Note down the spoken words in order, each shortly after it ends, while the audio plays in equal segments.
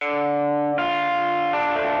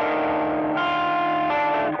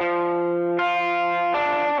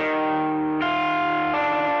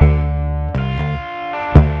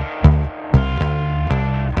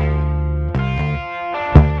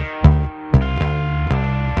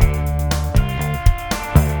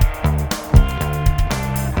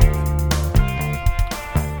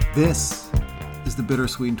This is the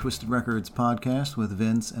Bittersweet and Twisted Records podcast with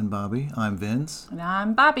Vince and Bobby. I'm Vince. And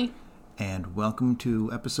I'm Bobby. And welcome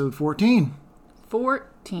to episode 14.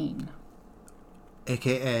 14.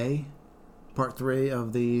 AKA part 3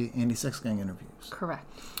 of the Andy Sex Gang interviews. Correct.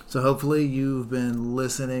 So hopefully you've been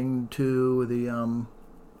listening to the...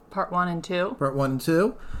 Part 1 and 2. Part 1 and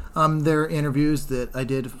 2. They're interviews that I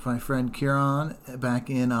did with my friend Kieran back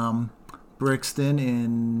in Brixton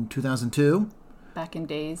in 2002. Back in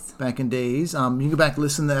days. You can go back and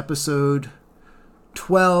listen to episode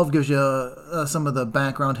 12. Gives you some of the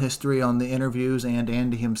background history on the interviews and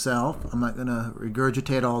Andy himself. I'm not going to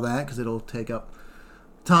regurgitate all that because it'll take up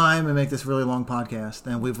time and make this a really long podcast.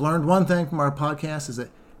 And we've learned one thing from our podcast is that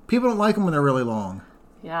people don't like them when they're really long.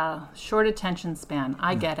 Yeah, short attention span.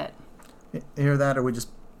 I get it. You hear that, or we just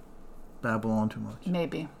babble on too much?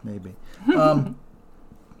 Maybe.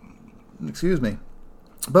 Excuse me.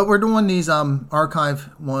 But we're doing these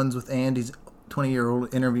archive ones with Andy's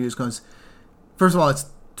 20-year-old interviews because, first of all,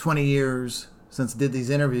 it's 20 years since I did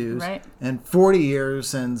these interviews. Right. And 40 years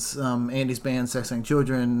since Andy's band, Sex and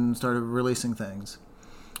Children, started releasing things.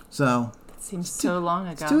 So... It seems so long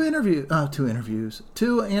ago. Two anniversaries.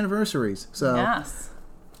 So, yes.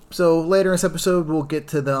 So later in this episode, we'll get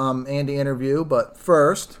to the Andy interview. But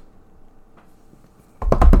first...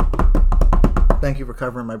 Thank you for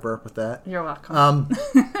covering my burp with that. You're welcome.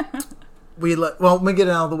 Let me get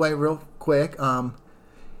it out of the way real quick.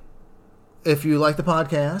 If you like the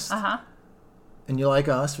podcast and you like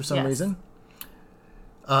us for some reason,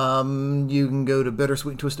 you can go to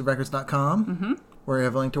bittersweetandtwistedrecords.com where you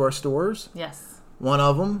have a link to our stores. Yes. One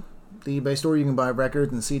of them, the eBay store, you can buy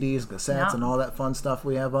records and CDs, cassettes, and all that fun stuff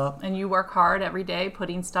we have up. And you work hard every day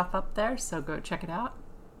putting stuff up there, so go check it out.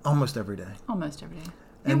 Almost every day.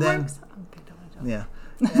 And then... Okay, yeah.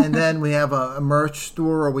 And then we have a merch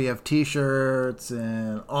store where we have T-shirts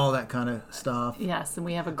and all that kind of stuff. Yes, and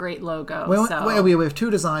we have a great logo. We have 2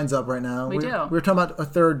 designs up right now. We do. We're talking about a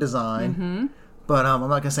third design, but I'm not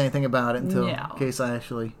going to say anything about it until in case I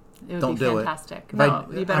actually don't do it. Fantastic. No,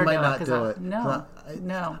 you better I might not do it. No.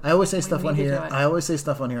 I always say stuff on here.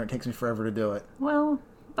 It takes me forever to do it. Well...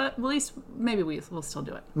 But at least maybe we'll still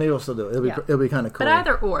do it. Maybe we'll still do it. It'll be kind of cool. But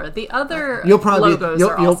either or, the other logos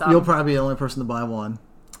are awesome. You'll probably be the only person to buy one.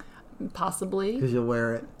 Possibly. Because you'll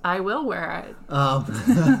wear it. I will wear it.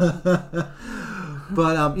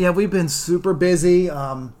 But we've been super busy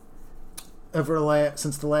since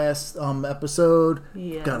the last episode.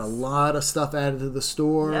 Yes. Got a lot of stuff added to the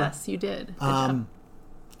store. Yes, you did. I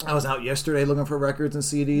was out yesterday looking for records and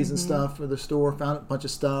CDs and stuff for the store. Found a bunch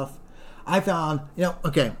of stuff. I found,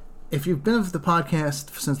 if you've been with the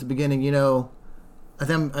podcast since the beginning, I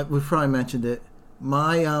think we've probably mentioned it.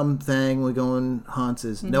 My thing when we go in hunts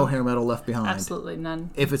is no hair metal left behind. Absolutely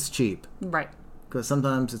none. If it's cheap. Right. Because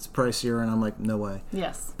sometimes it's pricier and I'm like, no way.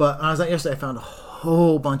 Yes. But when I was out yesterday, I found a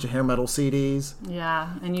whole bunch of hair metal CDs.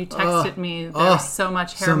 Yeah, and you texted me there was so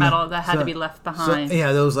much hair metal that had to be left behind.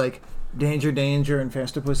 Those like Danger and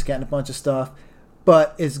Faster Pussycat and a bunch of stuff.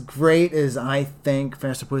 But as great as I think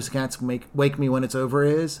Faster Pussycats Wake Me When It's Over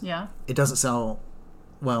is, it doesn't sell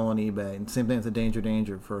well on eBay. And same thing with the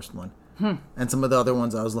Danger first one. And some of the other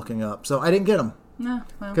ones I was looking up. So I didn't get them. No,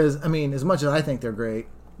 well. Because, as much as I think they're great,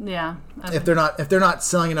 if they're not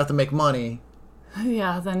selling enough to make money,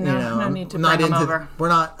 then no need to bring them over.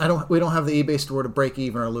 We don't have the eBay store to break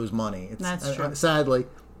even or lose money. That's true. Sadly,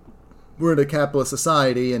 we're in a capitalist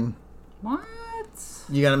society and what?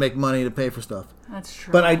 You got to make money to pay for stuff. That's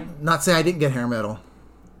true. But I didn't get hair metal.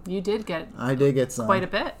 You did get. I did get some. Quite a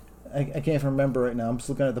bit. I can't even remember right now. I'm just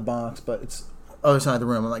looking at the box, but it's other side of the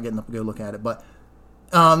room. I'm not getting up to go look at it. But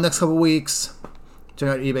next couple of weeks, check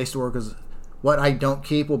out eBay store because what I don't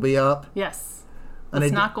keep will be up. Yes.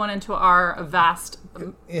 It's not going into our vast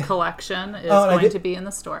collection. It's going to be in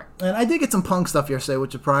the store. And I did get some punk stuff yesterday,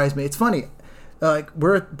 which surprised me. It's funny.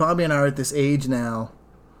 Bobby and I are at this age now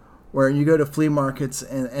where you go to flea markets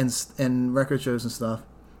and record shows and stuff,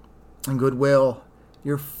 and Goodwill,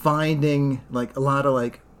 you're finding like a lot of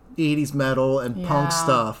like 80s metal and punk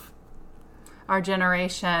stuff. Our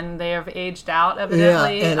generation, they have aged out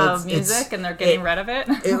evidently of music, and they're getting rid of it.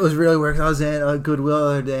 It was really weird. I was in Goodwill the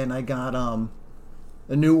other day, and I got a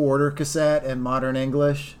New Order cassette and Modern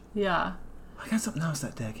English. Yeah. I got something else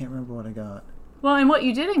that day. I can't remember what I got. Well, and what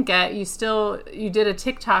you didn't get, you did a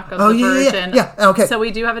TikTok of the version. Yeah, okay. So we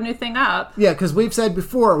do have a new thing up. Yeah, because we've said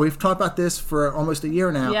before, we've talked about this for almost a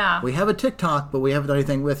year now. Yeah. We have a TikTok, but we haven't done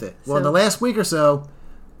anything with it. Well, in the last week or so,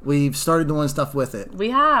 we've started doing stuff with it. We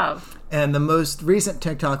have. And the most recent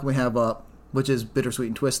TikTok we have up, which is Bittersweet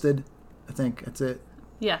and Twisted, I think that's it.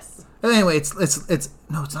 Yes. Anyway, it's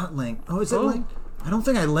no, it's not linked. Oh, is it linked? I don't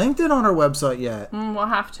think I linked it on our website yet. We'll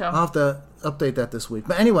have to. I'll have to update that this week.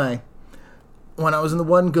 But anyway, when I was in the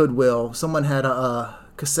one Goodwill, someone had a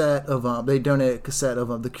cassette of they donated a cassette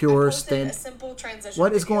of The Cure. A simple transition.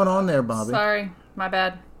 What is going on there, Bobby? Sorry, my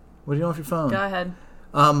bad. What are you doing off your phone? Go ahead.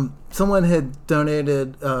 Someone had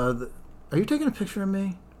donated. Are you taking a picture of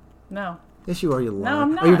me? No. Yes, you are. You lie. No,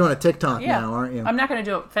 I'm not. Oh, you're doing a TikTok now, aren't you? I'm not going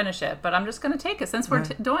to finish it, but I'm just going to take it since we're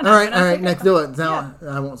doing it. All right, Nick, do it. Now,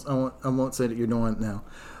 I won't say that you're doing it now.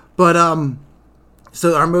 But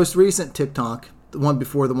so our most recent TikTok, the one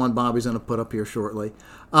before the one Bobby's going to put up here shortly,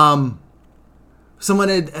 someone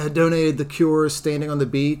had donated The Cure Standing on the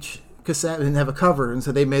Beach cassette. They didn't have a cover, and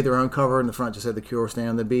so they made their own cover. In the front just said The Cure Standing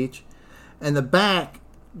on the Beach. And the back,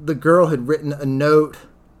 the girl had written a note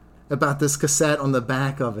about this cassette on the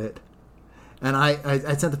back of it. And I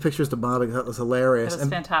sent the pictures to Bobby. That was hilarious. It was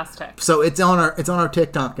fantastic. So it's on our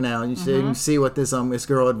TikTok now. You can see what this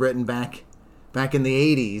girl had written back in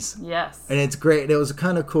the 80s. Yes. And it's great. It was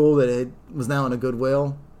kind of cool that it was now in a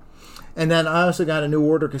Goodwill. And then I also got a New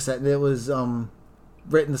Order cassette. And it was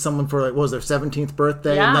written to someone for what was their 17th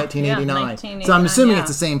birthday in 1989. So I'm assuming it's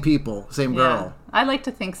the same people, same girl. I like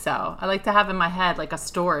to think so. I like to have in my head like a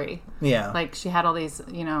story. Yeah. Like she had all these,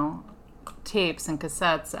 tapes and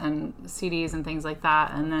cassettes and CDs and things like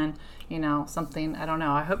that, and then something, I don't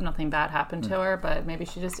know, I hope nothing bad happened to her, but maybe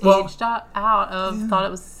she just aged out of thought it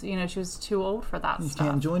was she was too old for that stuff.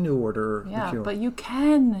 You can't join New Order. But you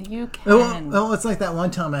can well, it's like that one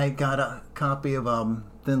time I got a copy of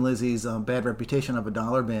Thin Lizzy's Bad Reputation of a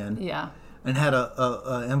Dollar Bin, and had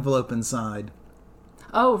a envelope inside.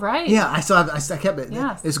 Oh right, I kept it.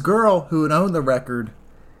 Yes. This girl who had owned the record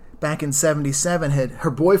back in 77,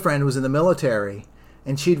 her boyfriend was in the military,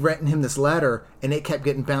 and she'd written him this letter, and it kept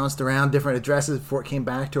getting bounced around different addresses before it came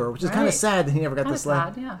back to her, which is kind of sad that he never got this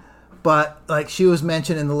letter. Sad, yeah. But like she was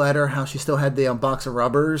mentioned in the letter how she still had the box of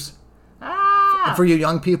rubbers. For you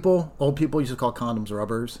young people, old people used to call condoms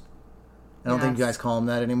rubbers. I don't think you guys call them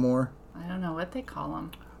that anymore. I don't know what they call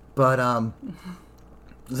them. But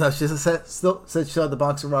so she said she still had the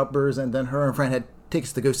box of rubbers, and then her and a friend had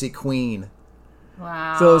tickets to go see Queen.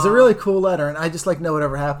 Wow. So it was a really cool letter, and I just like know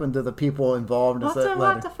whatever happened to the people involved with that letter. We'll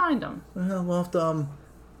have to find them. We'll have to,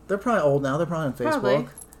 they're probably old now. They're probably on Facebook.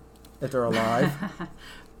 If they're alive.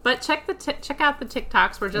 But check out the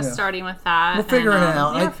TikToks. We're just starting with that. We're figuring it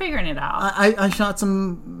out. We're figuring it out. I shot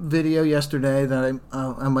some video yesterday that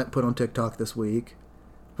I might put on TikTok this week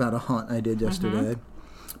about a hunt I did yesterday.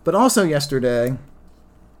 But also yesterday,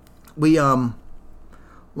 we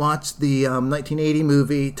watched the 1980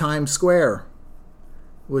 movie Times Square,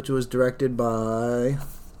 which was directed by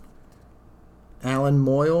Alan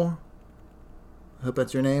Moyle. I hope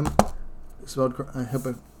that's your name.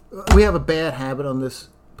 We have a bad habit on this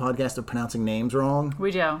podcast of pronouncing names wrong.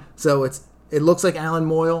 We do. So it looks like Alan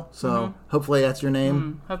Moyle. So hopefully that's your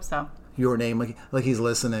name. Hope so. Your name, like he's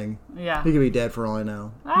listening. Yeah. He could be dead for all I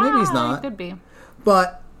know. Maybe he's not. He could be.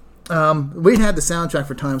 But we'd had the soundtrack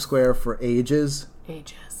for Times Square for ages.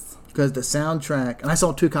 Because the soundtrack, and I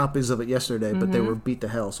saw 2 copies of it yesterday, but they were beat to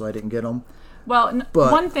hell, so I didn't get them. Well,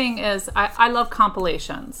 one thing is, I love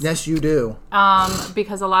compilations. Yes, you do.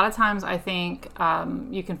 Because a lot of times I think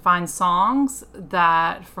you can find songs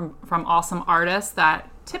that from awesome artists that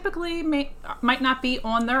typically might not be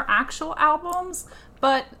on their actual albums,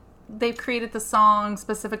 but they've created the song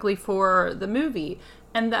specifically for the movie.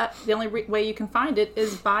 And that the only way you can find it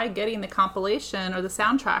is by getting the compilation or the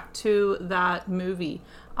soundtrack to that movie,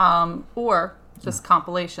 or just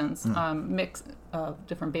compilations, mix of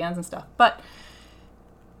different bands and stuff. But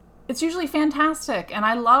it's usually fantastic, and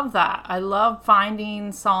I love that. I love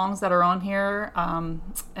finding songs that are on here,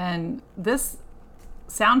 and this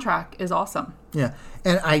soundtrack is awesome. Yeah,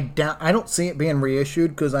 and I don't see it being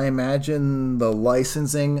reissued because I imagine the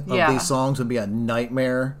licensing of these songs would be a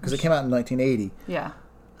nightmare because it came out in 1980. Yeah.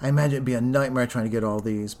 I imagine it'd be a nightmare trying to get all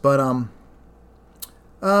these. But you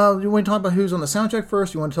want to talk about who's on the soundtrack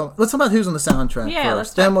first? Let's talk about who's on the soundtrack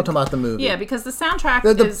first. Then we'll talk about the movie. Yeah, because the soundtrack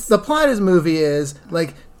the plot of this movie is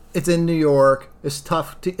like it's in New York. It's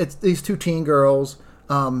tough. It's these 2 teen girls.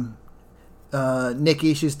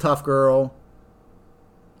 Nikki, she's a tough girl.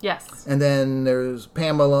 Yes. And then there's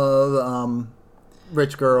Pamela,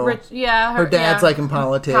 rich girl. Her dad's like in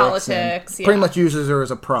politics. Pretty much uses her as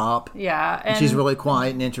a prop. Yeah. And she's really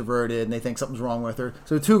quiet and introverted, and they think something's wrong with her.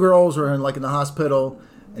 So 2 girls are in the hospital,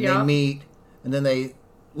 and they meet, and then they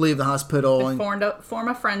leave the hospital. They form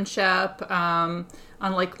a friendship.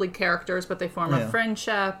 Unlikely characters, but they form a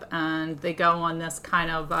friendship, and they go on this kind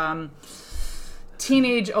of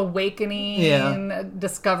teenage awakening,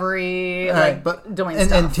 discovery, All like right, but doing and,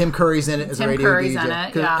 stuff. And Tim Curry's in it as a Tim radio Curry's DJ. in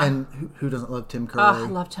it, yeah. And who doesn't love Tim Curry? Oh, I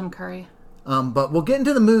love Tim Curry. But we'll get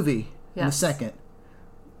into the movie in a Yes. second.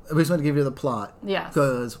 We just want to give you the plot. Yes.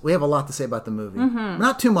 Because we have a lot to say about the movie.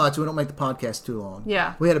 Not too much. We don't make the podcast too long.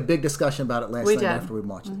 Yeah. We had a big discussion about it last night did. after we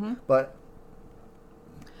watched it. But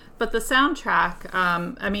But the soundtrack,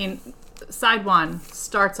 side one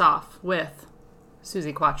starts off with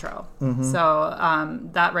Suzi Quatro. So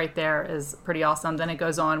that right there is pretty awesome. Then it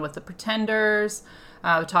goes on with The Pretenders,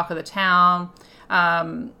 Talk of the Town,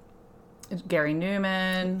 Gary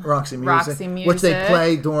Newman, Roxy Music, which they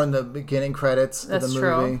play during the beginning credits of the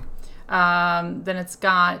movie. True. Then it's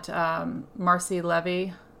got Marcy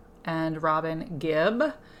Levy and Robin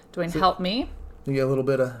Gibb doing Help Me. You get a little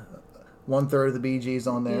bit of 1/3 of the Bee Gees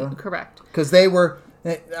on there. Correct. Because they were,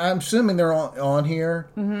 I'm assuming they're on here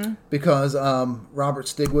because Robert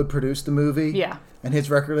Stigwood produced the movie. Yeah. And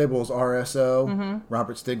his record label is RSO,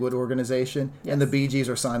 Robert Stigwood Organization. Yes. And the Bee Gees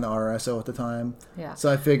are signed to RSO at the time. Yeah.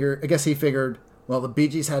 So I guess he figured, well, the Bee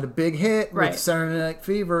Gees had a big hit Right. with Saturday Night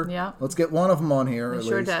Fever. Yeah. Let's get one of them on here. They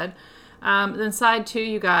sure did. Then side two,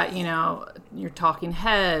 you got, your Talking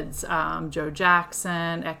Heads, Joe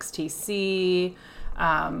Jackson, XTC,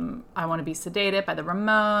 I Want to Be Sedated by the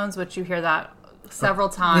Ramones, which you hear that several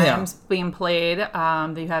times being played.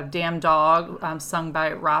 You have Damn Dog, sung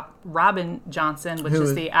by Robin Johnson, which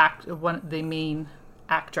is the main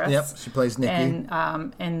actress. Yep, she plays Nikki.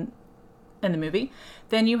 And in the movie.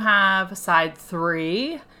 Then you have side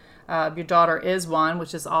three. Your Daughter Is One,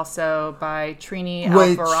 which is also by Trini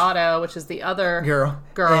Alvarado, which is the other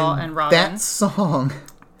girl and Robin. That song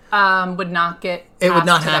would not get would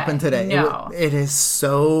not happen today. No. It is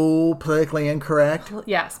so politically incorrect.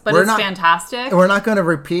 Yes, but it's fantastic. We're not going to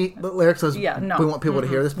repeat the lyrics because no. we want people to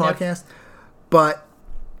hear this podcast. But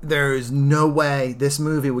there is no way this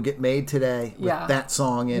movie would get made today with that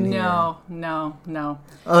song in here. No.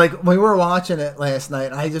 Like, when we were watching it last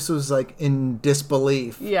night, I just was like in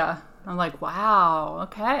disbelief. Yeah. I'm like, wow,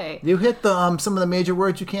 okay. You hit the some of the major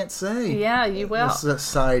words you can't say. Yeah, you will. This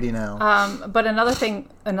society now. But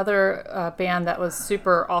another band that was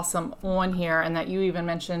super awesome on here, and that you even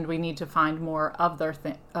mentioned, we need to find more of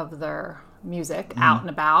their music out and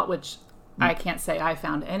about, which I can't say I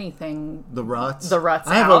found anything. The Ruts. The Ruts.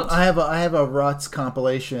 I have a Ruts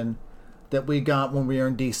compilation that we got when we were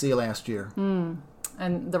in DC last year.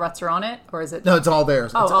 And the Ruts are on it, or is it? No, it's all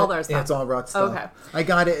theirs. Oh, all theirs. Yeah, it's all Ruts stuff. Okay. I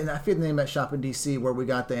got it, and I forget the name of that shop in DC where we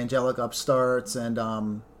got the Angelic Upstarts and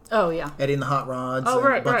Eddie and the Hot Rods. Oh,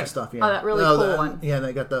 right, a bunch of stuff. Yeah. Oh, that really cool one. Yeah,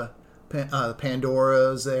 they got the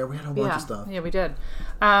Pandoras there. We had a bunch of stuff. Yeah, we did.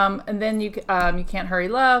 And then you Can't Hurry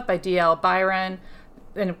Love by D.L. Byron.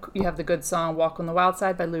 Then you have the good song Walk on the Wild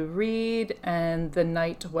Side by Lou Reed, and The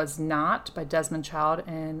Night Was Not by Desmond Child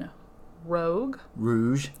and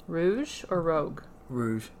Rouge. Rouge or Rogue?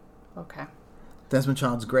 Rouge. Okay. Desmond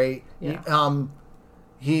Child's great. Yeah.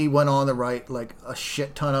 He went on to write like a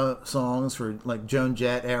shit ton of songs for like Joan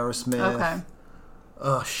Jett, Aerosmith,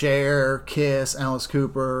 Cher, Kiss, Alice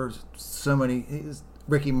Cooper, so many.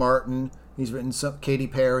 Ricky Martin. He's written Katy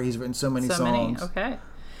Perry. He's written so many songs. Okay.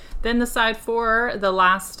 Then the side four, the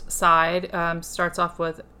last side, starts off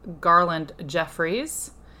with Garland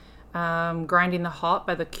Jeffries, Grinding the Halt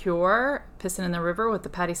by The Cure, Pissin' in the River with the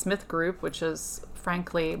Patti Smith Group, which is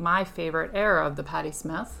frankly my favorite era of the Patti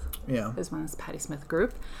Smith. Yeah. Is when it's Patti Smith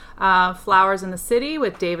Group. Flowers in the City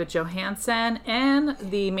with David Johansen and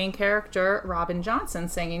the main character Robin Johnson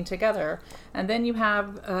singing together. And then you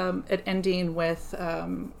have it ending with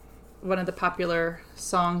one of the popular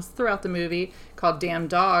songs throughout the movie called Damn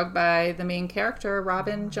Dog by the main character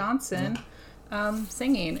Robin Johnson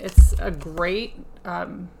singing. It's a great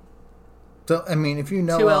so, I mean, if you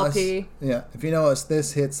know 2LP. If you know us,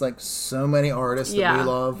 this hits like so many artists that we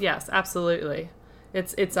love. Yes, absolutely.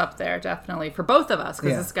 It's up there, definitely, for both of us,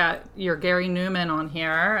 because it's got your Gary Newman on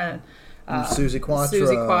here, and Suzi Quatro.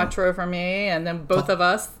 Suzi Quatro for me, and then both of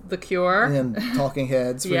us, The Cure. And Talking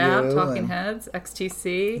Heads for you. Yeah, Talking Heads,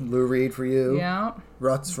 XTC. Lou Reed for you. Yeah.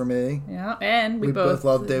 Ruts for me. Yeah, and we both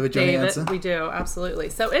love David Johansen. We do, absolutely.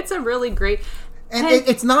 So it's a really great... And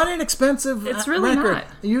it's not an expensive it's really record. Not.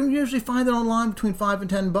 You usually find it online between $5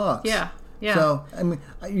 and $10. Yeah. So, I mean,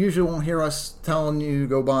 you usually won't hear us telling you to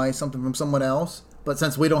go buy something from someone else. But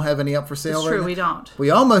since we don't have any up for sale it's true, we don't. We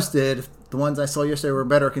almost did. The ones I saw yesterday were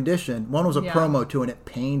better condition. One was a promo too, and it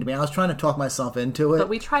pained me. I was trying to talk myself into it. But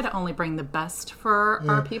we try to only bring the best for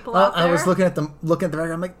our people out there. I was looking at the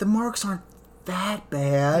record. I'm like, the marks aren't that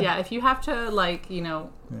bad. Yeah, if you have to,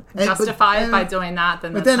 justify it by doing that,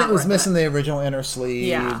 then But then it was missing the original inner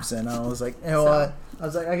sleeves, and I was like, you know what? I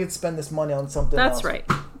was like, I could spend this money on something That's else. right.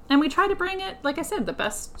 And we try to bring it, like I said, the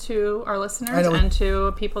best to our listeners I know. and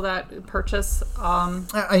to people that purchase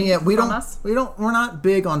Yeah, we from don't. us. We're not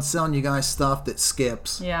big on selling you guys stuff that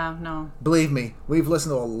skips. Yeah, no. Believe me, we've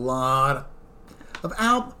listened to a lot of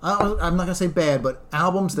I'm not gonna say bad, but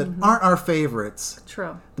albums that aren't our favorites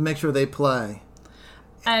True. to make sure they play.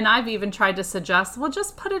 And I've even tried to suggest, well,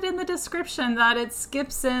 just put it in the description that it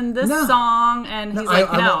skips in this No. song, and he's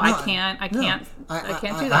like, no, I can't I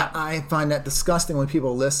do that. I find that disgusting when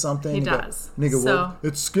people list something. He and does. Go, So- well,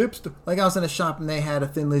 it skips. Like I was in a shop and they had a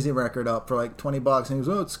Thin Lizzy record up for like $20, and he goes,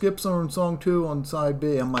 "Oh, it skips on song 2 on side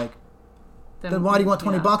B." I'm like, then why do you want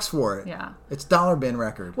 $20 for it? Yeah. It's dollar bin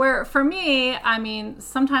record. Where for me, I mean,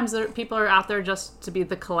 sometimes people are out there just to be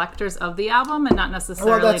the collectors of the album and not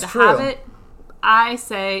necessarily that's to true. have it. I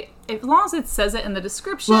say, as long as it says it in the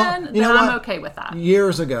description, Well, you then know I'm what? okay with that.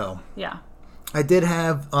 Years ago, Yeah. I did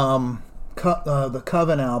have the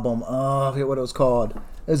Coven album. I forget what it was called.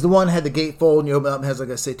 It was the one that had the gatefold and you open it up and has like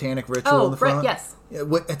a satanic ritual Oh, in the front. right, yes. Yeah,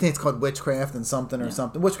 I think it's called Witchcraft and something or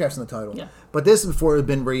something. Witchcraft's in the title. Yeah. But this is before it had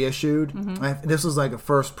been reissued. Mm-hmm. This was like a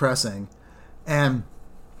first pressing. And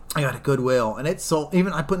I got a Goodwill. And it sold,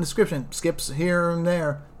 even I put in the description, skips here and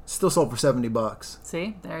there. Still sold for $70.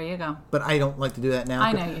 See, there you go. But I don't like to do that now.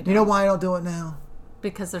 I know you You know why I don't do it now?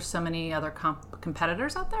 Because there's so many other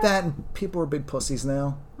competitors out there. That and people are big pussies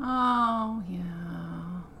now. Oh, yeah.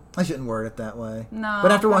 I shouldn't word it that way. No,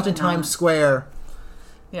 But after watching probably not. Times Square,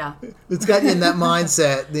 Yeah. it's got you in that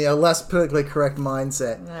mindset, less politically correct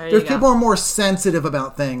mindset. There you There's go. people are more sensitive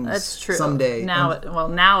about things. That's true. Some days.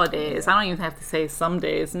 Nowadays, I don't even have to say some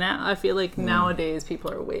days. Now, I feel Hmm. like nowadays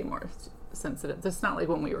people are way more sensitive. It's not like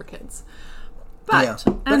when we were kids. But, Yeah.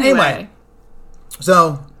 But anyway.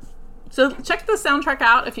 So So check the soundtrack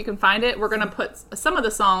out if you can find it. We're going to put some of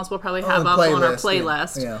the songs we'll probably have the up on our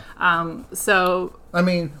playlist, playlist. yeah. So I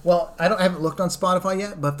mean, well, I haven't looked on Spotify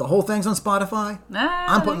yet, but if the whole thing's on Spotify,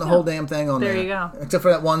 I'm putting the whole damn thing on there. There you go. Except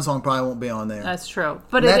for that one song, probably won't be on there. That's true.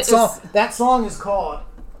 But that it song, is, that song is called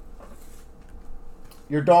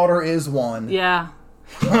 "Your Daughter Is One." yeah.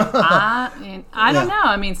 I don't know.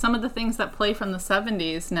 I mean, some of the things that play from the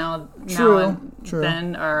 70s now and True.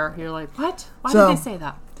 then are, you're like, what? Why So- did they say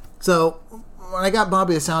that? So when I got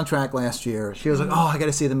Bobby the soundtrack last year, she was like, "Oh, I got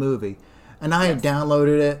to see the movie," and I had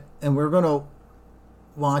downloaded it, and we're gonna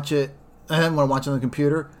watch it. I didn't want to watch it on the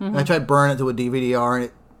computer. And I tried to burn it to a DVD-R, and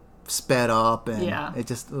it sped up, and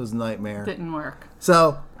it was a nightmare. Didn't work.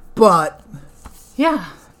 So, but Yeah.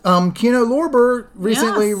 Kino Lorber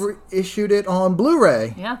recently Yes. reissued it on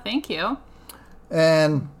Blu-ray, Yeah, thank you.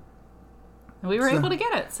 and We were able to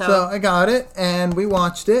get it. so I got it, and we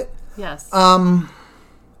watched it. Yes.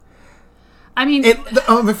 I mean,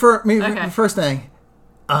 The first thing,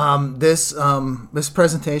 this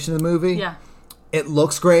presentation of the movie, yeah. it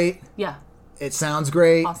looks great. Yeah. It sounds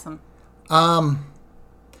great. Awesome.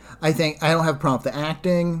 I think I don't have a problem with the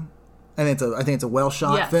acting. I think it's a well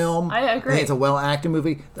shot Yes, film. I agree. I think it's a well acted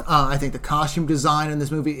movie. I think the costume design in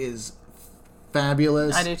this movie is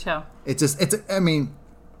fabulous. I do too.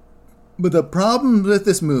 But the problem with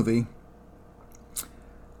this movie,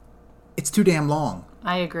 it's too damn long.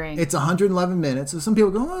 I agree. It's 111 minutes. So some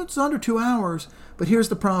people go, "Oh, it's under 2 hours." But here's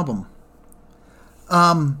the problem.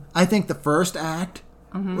 I think the first act,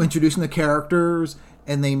 introducing the characters,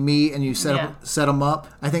 and they meet, and you set them up.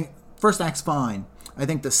 I think first act's fine. I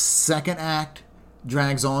think the second act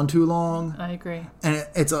drags on too long, I agree. and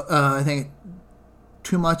I think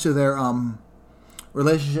too much of their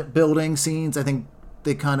relationship building scenes. I think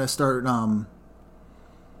they kind of start.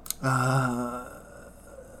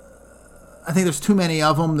 I think there's too many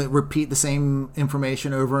of them that repeat the same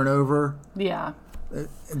information over and over. Yeah.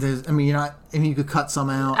 You could cut some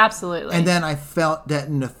out. Absolutely. And then I felt that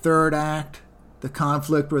in the third act, the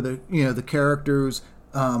conflict where the characters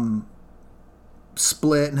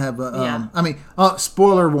split and have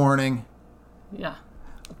spoiler warning, yeah.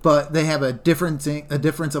 but they have a difference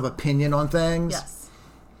of opinion on things. Yes.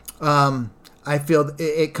 I feel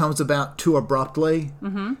it comes about too abruptly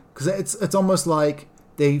because it's almost like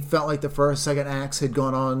they felt like the first, second acts had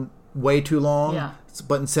gone on way too long. Yeah.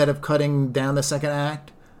 But instead of cutting down the second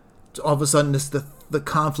act, all of a sudden the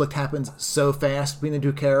conflict happens so fast between the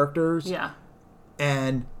two characters. Yeah.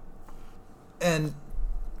 And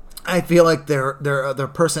I feel like their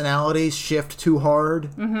personalities shift too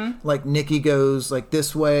hard. Mm-hmm. Like Nikki goes like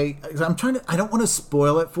this way. I don't want to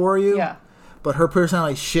spoil it for you. Yeah. But her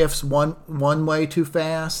personality shifts one way too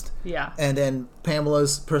fast. Yeah. And then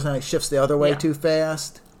Pamela's personality shifts the other way too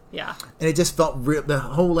fast. Yeah. And it just felt the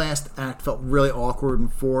whole last act felt really awkward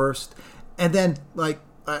and forced. And then, like,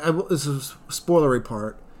 this is a spoilery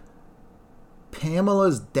part.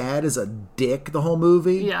 Pamela's dad is a dick the whole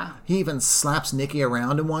movie. Yeah. He even slaps Nikki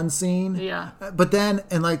around in one scene. Yeah. But then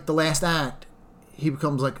in like the last act, he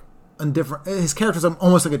becomes like a different. His character's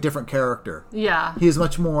almost like a different character. Yeah. He's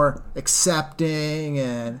much more accepting,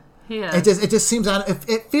 and Yeah. it just seems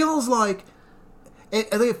it feels like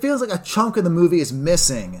it feels like a chunk of the movie is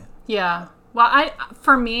missing. Yeah. Well,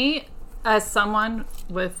 for me, as someone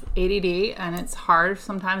with ADD, and it's hard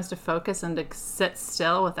sometimes to focus and to sit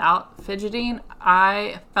still without fidgeting,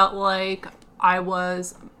 I felt like I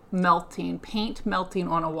was paint melting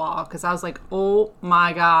on a wall, because I was like, oh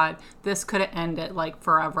my God, this could have ended like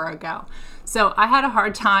forever ago. So I had a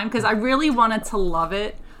hard time because I really wanted to love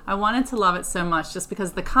it. I wanted to love it so much just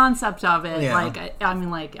because the concept of it,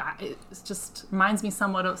 it just reminds me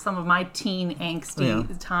somewhat of some of my teen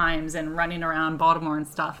angsty times and running around Baltimore and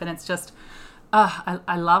stuff. And it's just,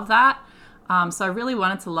 I love that. So I really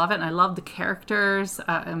wanted to love it, and I love the characters.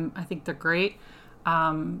 And I think they're great.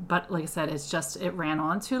 But like I said, it ran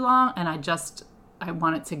on too long, and I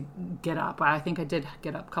wanted to get up. I think I did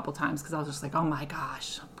get up a couple times because I was just like, oh my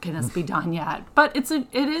gosh, can this be done yet? But it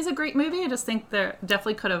is a great movie. I just think they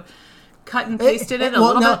definitely could have cut and pasted it a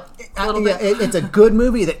little bit. It's a good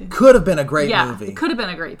movie that could have been a great movie. It could have been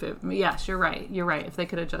a great movie. Yes, you're right. If they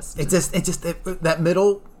could have just... That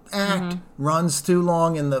middle act runs too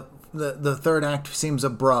long, and the third act seems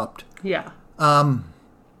abrupt. Yeah.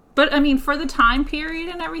 But I mean, for the time period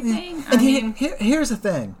and everything, here's the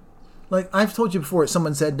thing. Like I've told you before,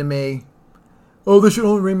 someone said to me, "Oh, they should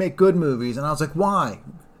only remake good movies," and I was like, "Why?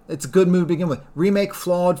 It's a good movie to begin with. Remake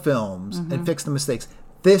flawed films and fix the mistakes.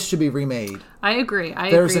 This should be remade." I agree.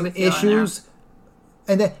 There's some issues,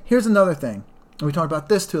 and then here's another thing. And we talked about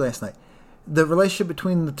this too last night. The relationship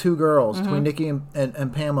between the two girls, between Nikki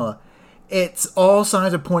and Pamela, it's all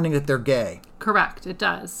signs are pointing that they're gay. Correct, it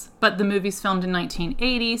does. But the movie's filmed in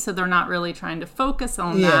 1980, so they're not really trying to focus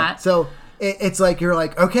on that. So it's like you're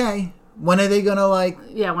like, okay, when are they gonna like?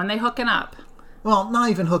 Yeah, when they hooking up. Well,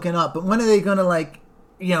 not even hooking up, but when are they gonna like,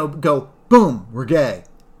 go boom, we're gay?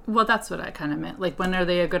 Well, that's what I kind of meant. Like, when are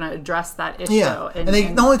they going to address that issue? Yeah, and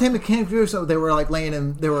the only time it came through, so they were like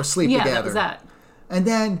they were asleep together. Yeah, that was that. And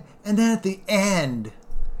then at the end,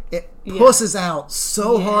 it pusses out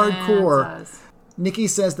so hardcore. It does. Nikki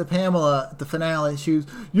says to Pamela at the finale,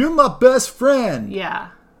 "You're my best friend." Yeah.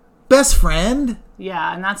 Best friend?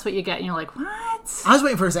 Yeah, and that's what you get, and you're like, what? I was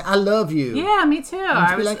waiting for her to say, "I love you." Yeah, me too.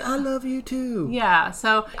 I was like, "I love you too." Yeah,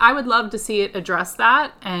 so I would love to see it address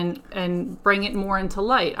that and bring it more into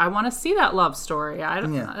light. I want to see that love story.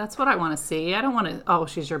 That's what I want to see. I don't want to, oh,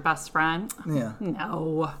 she's your best friend. Yeah.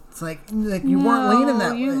 No. It's like you weren't leaning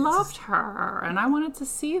that way. You loved her, and I wanted to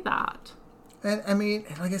see that. And I mean,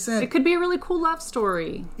 like I said, it could be a really cool love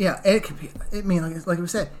story. Yeah, it could be. I mean, like we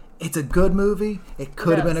said, it's a good movie. It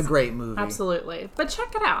could have been a great movie. Absolutely, but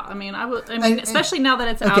check it out. I mean, especially now that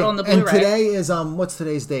it's out on the Blu-ray. And today is what's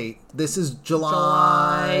today's date? This is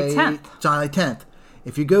July 10th. July 10th.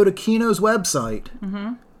 If you go to Kino's website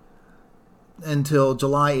until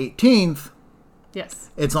July 18th,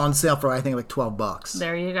 yes, it's on sale for I think like $12.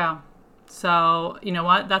 There you go. So you know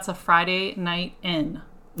what? That's a Friday night in.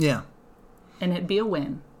 Yeah. And it'd be a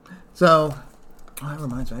win. So, that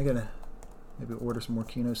reminds me, I gotta maybe order some more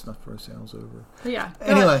Kino stuff for our sales over. Yeah.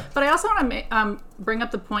 Anyway. But I also want to bring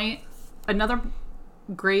up the point, another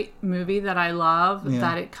great movie that I love,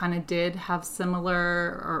 that it kind of did have similar,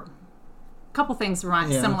 or a couple things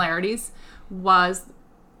similarities, was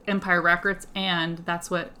Empire Records, and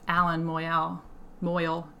that's what Alan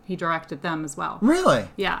Moyle, he directed them as well. Really?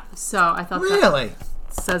 Yeah. So I thought that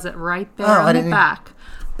says it right there on the back.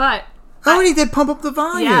 But... Oh, and he did Pump Up the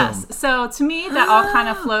Volume. Yes. So to me, that all kind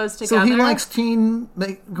of flows together. So he likes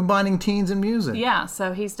combining teens and music. Yeah.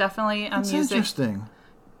 So he's definitely a That's music interesting.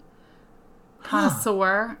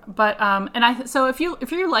 connoisseur. But so if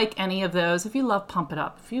you like any of those, if you love Pump It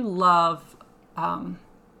Up, if you love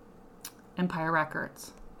Empire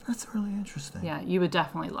Records, that's really interesting. Yeah, you would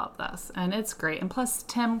definitely love this, and it's great. And plus,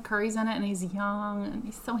 Tim Curry's in it, and he's young and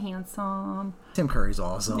he's so handsome. Tim Curry's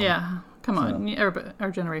awesome. Yeah. Come on,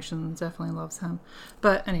 our generation definitely loves him.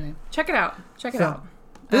 But anyway, check it out. Check it out.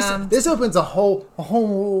 This opens a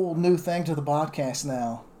whole new thing to the podcast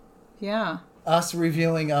now. Yeah. Us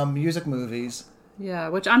reviewing music movies. Yeah,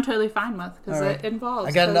 which I'm totally fine with because it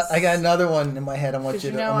involves. I got another one in my head. I'm gonna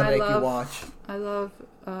make you watch. I love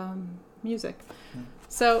music.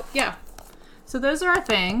 So yeah, so those are our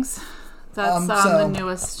things. That's the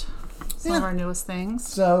newest. Some of our newest things.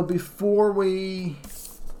 So before we.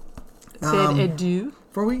 Bid adieu.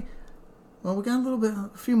 We got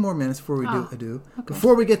a few more minutes before we do adieu. Okay.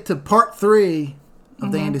 Before we get to part 3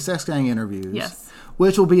 of the Andy Sex Gang interviews. Yes.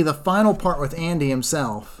 Which will be the final part with Andy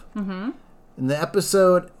himself. Mm-hmm. In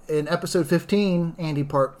episode 15, Andy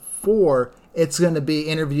part 4, it's going to be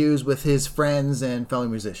interviews with his friends and fellow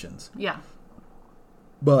musicians. Yeah.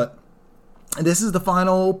 But this is the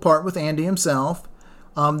final part with Andy himself.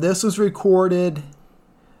 This was recorded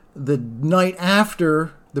the night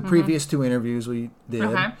after the previous 2 interviews we did.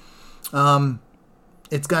 Okay.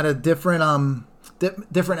 It's got a different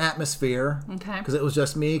different atmosphere. Okay. Because it was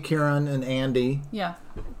just me, Kieran, and Andy. Yeah.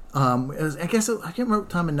 I can't remember what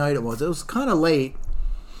time of night it was. It was kind of late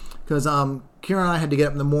because Kieran and I had to get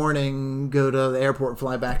up in the morning, go to the airport, and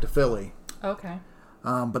fly back to Philly. Okay.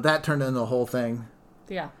 But that turned into the whole thing.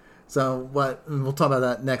 Yeah. So, we'll talk about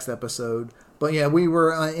that next episode. But yeah, we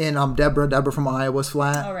were in Deborah from Iowa's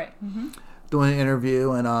flat. All right. Mm-hmm. Doing an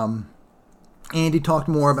interview, and Andy talked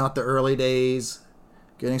more about the early days,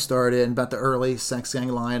 getting started, and about the early Sex Gang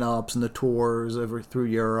lineups and the tours over through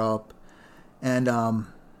Europe, and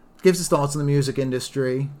gives his thoughts on the music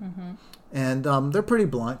industry. Mm-hmm. And they're pretty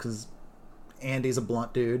blunt because Andy's a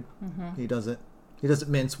blunt dude. Mm-hmm. He doesn't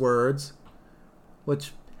mince words,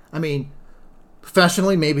 which, I mean,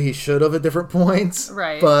 professionally maybe he should have at different points,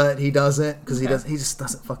 right? But he doesn't because he just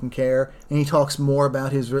doesn't fucking care. And he talks more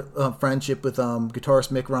about his friendship with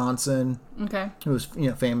guitarist Mick Ronson, who was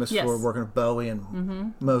famous for working with Bowie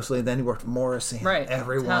and mostly. Then he worked with Morrissey, right?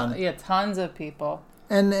 Everyone, tons of people.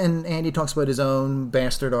 And Andy talks about his own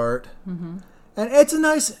Bastard Art, and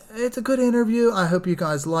it's a good interview. I hope you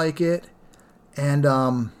guys like it. And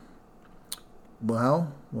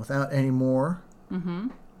well, without any more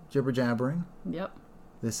jibber jabbering. Yep.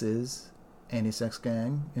 This is Andy Sex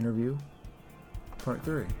Gang interview, part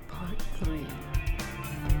 3. Part 3.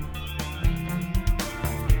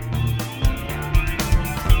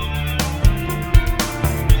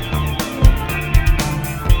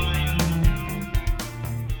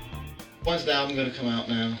 When's the album going to come out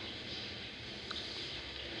now?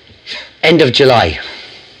 End of July.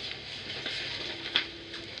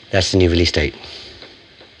 That's the new release date.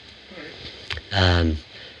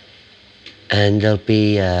 And there'll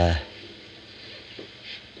be, I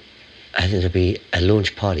think there'll be a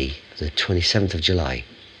launch party the 27th of July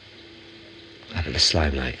up at the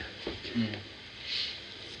Slime Light.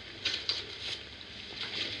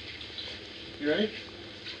 You ready?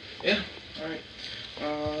 Yeah. All right.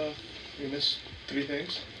 We missed 3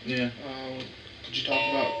 things. Yeah. Could you talk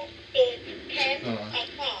about? It's 10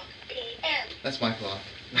 o'clock p.m. That's my clock.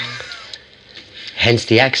 Hence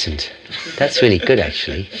the accent. That's really good,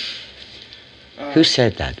 actually. Who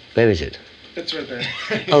said that? Where is it? It's right there.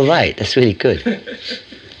 Oh, right. That's really good. Could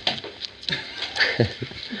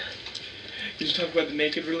you talk about the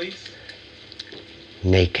Naked release?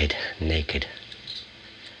 Naked.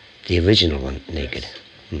 The original one, Naked.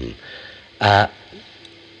 Yes.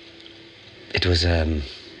 It was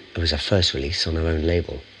our first release on our own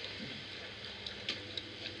label.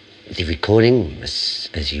 The recording,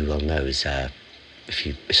 as you well know, is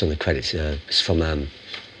it's on the credits. It's from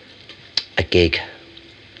a gig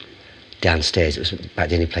downstairs. It was about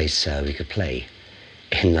the only place we could play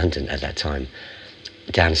in London at that time.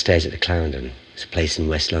 Downstairs at the Clarendon. It's a place in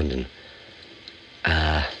West London.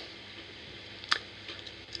 And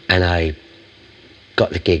I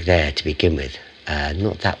got the gig there to begin with.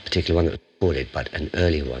 Not that particular one that was recorded, but an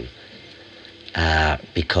early one.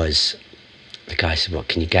 Because the guy said, "What,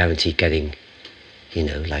 can you guarantee getting,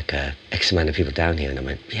 like X amount of people down here?" And I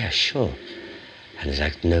went, "Yeah, sure." And it's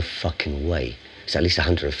like, no fucking way. It's at least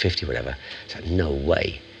 150, whatever. It's like, no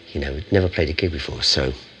way. We'd never played a gig before,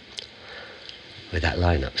 so with that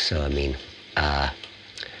lineup. So I mean,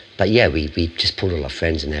 but yeah, we just pulled all our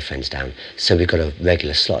friends and their friends down. So we got a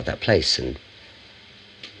regular slot at that place, and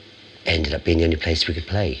ended up being the only place we could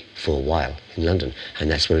play for a while in London,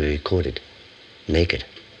 and that's where we recorded Naked.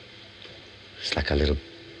 It's like a little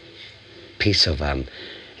piece of it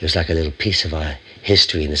was like a little piece of our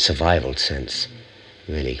history in the survival sense,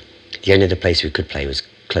 really. The only other place we could play was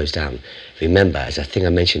closed down. Remember, as I think I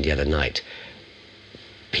mentioned the other night,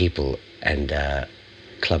 people and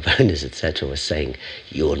club owners, etc., were saying,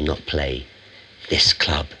 "You will not play this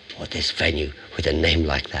club or this venue with a name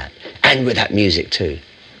like that, and with that music too."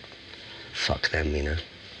 Fuck them,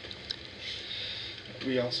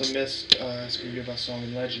 We also missed asking you about Song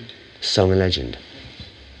and Legend. Song and Legend.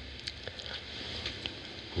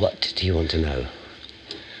 What do you want to know?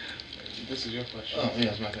 This is your question. Oh, yeah,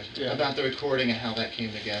 that's my question. Yeah. About the recording and how that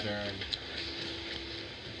came together.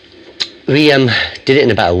 We did it in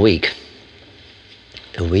about a week.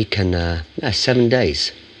 A week and 7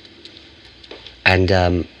 days. And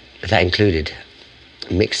that included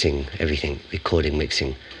mixing everything, recording,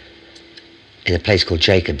 mixing. in a place called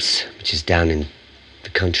Jacobs, which is down in the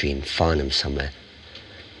country in Farnham somewhere.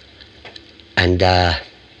 And I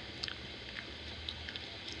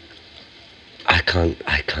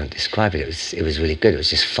can't describe it. It was really good. It was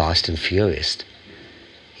just fast and furious.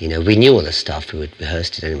 You know, we knew all the stuff. We had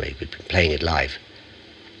rehearsed it anyway. We'd been playing it live.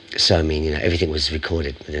 So I mean, you know, everything was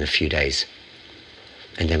recorded within a few days.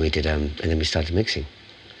 And then we did. And then we started mixing.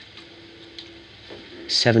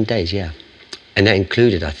 7 days, yeah. And that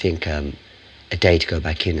included, I think, a day to go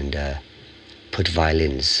back in and put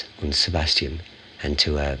violins on Sebastian and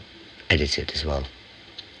to edit it as well.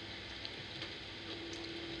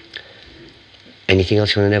 Anything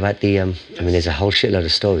else you want to know about the... I mean, there's a whole shitload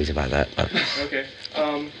of stories about that. But... Okay.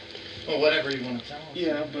 Well, whatever you want to tell us.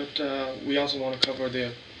 Yeah, but we also want to cover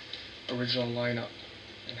the original lineup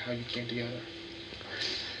and how you came together.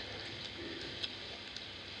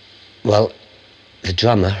 Well, the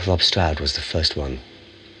drummer, Rob Stroud, was the first one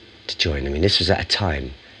to join. I mean, this was at a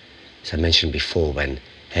time, as I mentioned before, when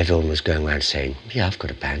everyone was going around saying, yeah, I've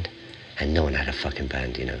got a band. And no one had a fucking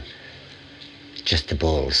band, you know. Just the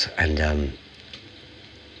balls. And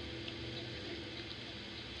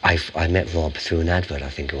I met Rob through an advert, I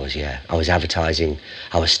think it was, yeah. I was advertising.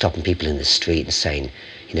 I was stopping people in the street and saying,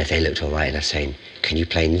 you know, if they looked all right, and I was saying, can you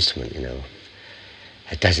play an instrument, you know?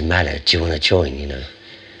 It doesn't matter. Do you want to join, you know?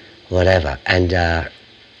 Whatever. And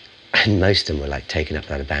most of them were like taken up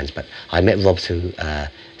by other bands. But I met Rob through an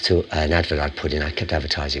advert I'd put in. I kept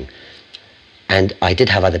advertising. And I did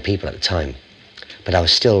have other people at the time, but I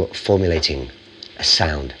was still formulating a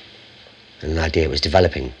sound and an idea. It was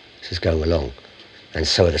developing. It was going along. And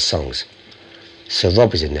so are the songs. So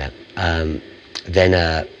Rob was in there.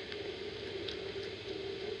 Then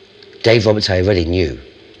Dave Roberts I already knew.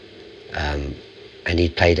 And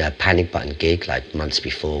he'd played a Panic Button gig like months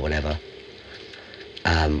before, whatever.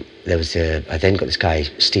 I then got this guy,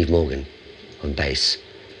 Steve Morgan, on bass.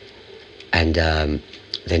 And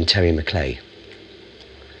then Terry McClay.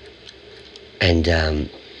 And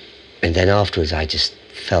then afterwards I just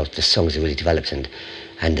felt the songs had really developed and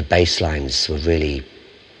the bass lines were really,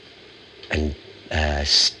 and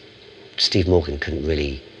Steve Morgan couldn't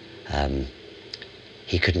really,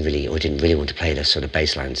 he couldn't really, or didn't really want to play those sort of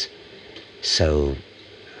bass lines. So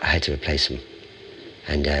I had to replace him.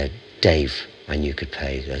 And Dave, I knew could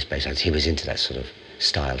play those bass lines. He was into that sort of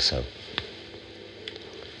style, so.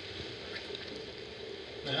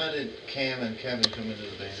 How did Cam and Kevin come into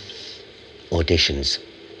the band? Auditions.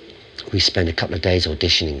 We spent a couple of days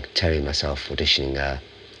auditioning, Terry and myself, auditioning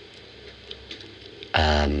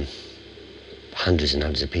hundreds and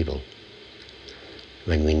hundreds of people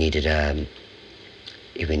when we needed a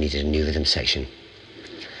new rhythm section.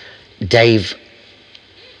 Dave,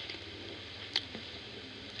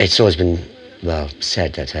 it's always been, well,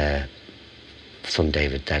 said that from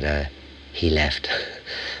David that he left,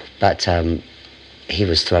 but he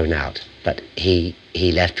was thrown out. But he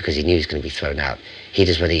left because he knew he was going to be thrown out. He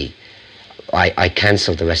just really, I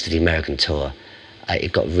cancelled the rest of the American tour.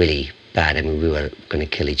 It got really bad. I mean, we were going to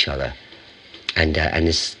kill each other. And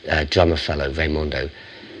this drummer fellow, Raymondo,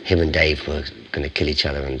 him and Dave were going to kill each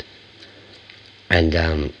other. And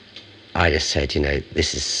I just said, you know,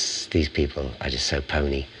 these people are just so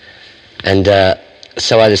pony. And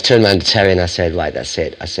so I just turned around to Terry and I said, right, that's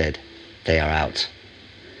it. I said, they are out.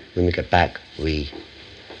 When we get back, we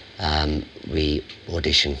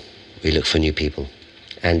audition. We look for new people.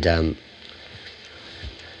 And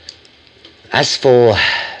as for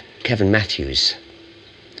Kevin Matthews,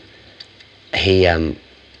 his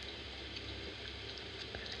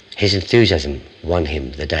enthusiasm won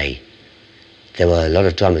him the day. There were a lot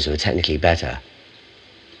of drummers who were technically better,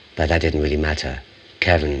 but that didn't really matter.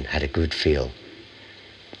 Kevin had a good feel.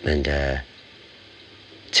 And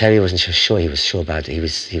Terry wasn't sure he was sure about it. He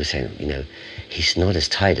was saying, you know, he's not as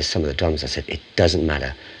tight as some of the drummers. I said, it doesn't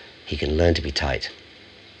matter. He can learn to be tight.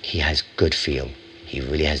 He has good feel. He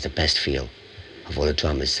really has the best feel of all the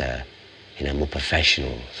drummers, you know, more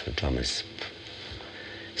professional sort of drummers.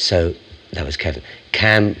 So that was Kevin.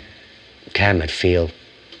 Cam had feel,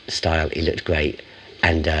 style. He looked great,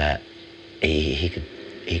 and he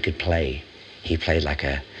could play. He played like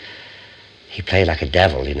a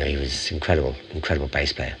devil. You know, he was incredible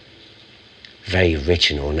bass player. Very rich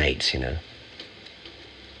and ornate, you know.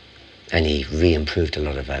 And he re-improved a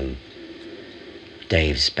lot of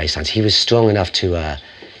Dave's bass lines. He was strong enough to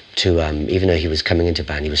even though he was coming into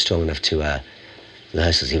band, he was strong enough to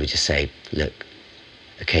rehearsals. He would just say, look,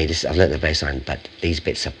 okay, I've learnt the bass line, but these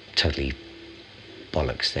bits are totally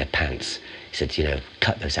bollocks. They're pants. He said, you know,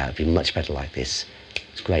 cut those out. It'd be much better like this.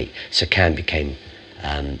 It's great. So Cam became,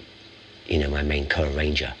 you know, my main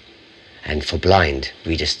co-arranger, And for Blind,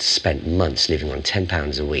 we just spent months living on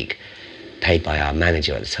 £10 a week, paid by our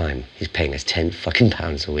manager at the time. He's paying us £10 fucking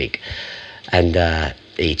a week. And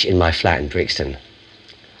each in my flat in Brixton,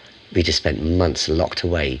 we just spent months locked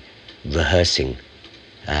away rehearsing,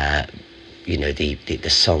 the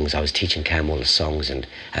songs. I was teaching Cam all the songs,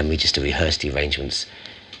 and we just rehearsed the arrangements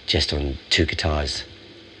just on 2 guitars.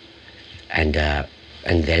 And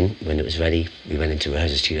then, when it was ready, we went into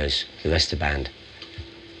rehearsal studios, the rest of the band,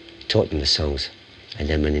 taught them the songs, and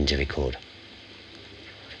then went in to record.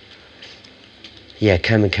 Yeah,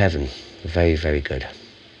 Cam and Kevin, very, very good.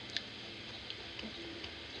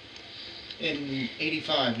 In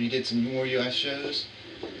 '85, you did some more U.S. shows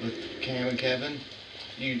with Cam and Kevin.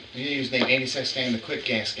 You used the name Anti-Sex Gang, the Quick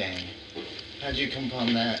Gas Gang. How'd you come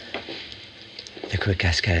upon that? The Quick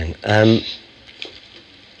Gas Gang. It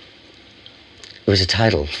was a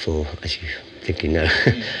title for, as you think you know,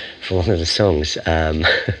 for one of the songs. And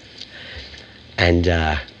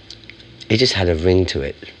it just had a ring to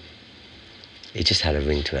it. It just had a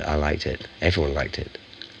ring to it. I liked it. Everyone liked it.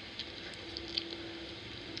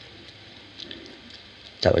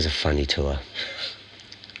 That was a funny tour.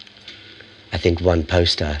 I think one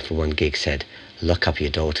poster for one gig said, "Lock up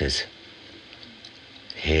your daughters.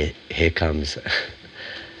 Here comes,"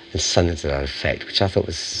 and something to that effect, which I thought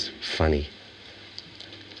was funny.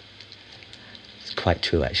 It's quite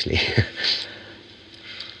true, actually.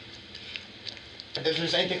 If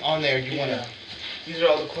there's anything on there you want to... These are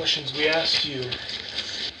all the questions we asked you.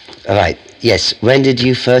 All right, yes. When did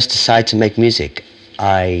you first decide to make music?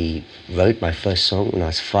 I wrote my first song when I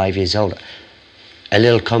was 5 years old. A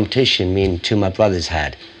little competition me and 2 of my brothers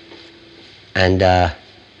had. And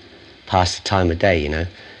passed the time of day, you know.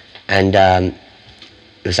 And it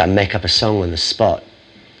was like make up a song on the spot.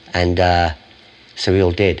 And so we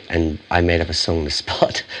all did. And I made up a song on the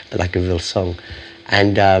spot, but like a real song.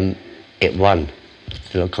 And it won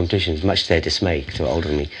the little competitions, much to their dismay, because they were older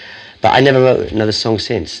than me. But I never wrote another song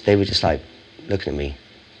since. They were just like looking at me,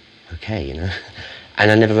 okay, you know. And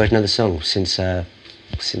I never wrote another song since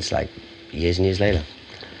like years and years later.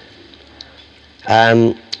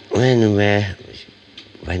 When and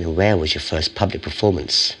where was your first public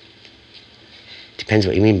performance? Depends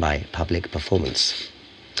what you mean by public performance.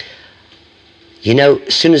 You know,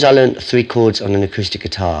 as soon as I learned 3 chords on an acoustic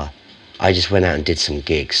guitar, I just went out and did some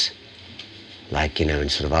gigs. Like, you know, in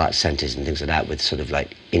sort of art centres and things like that, with sort of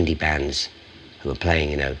like indie bands who were playing,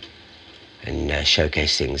 you know, and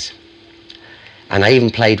showcase things. And I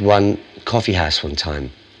even played one coffee house one time,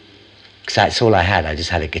 because that's all I had. I just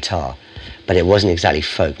had a guitar, but it wasn't exactly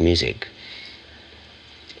folk music.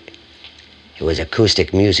 It was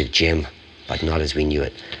acoustic music, Jim, but not as we knew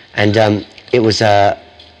it. And it was,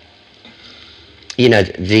 you know,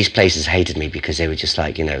 these places hated me because they were just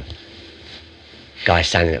like, you know, guy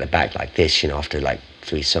standing at the back like this, you know, after like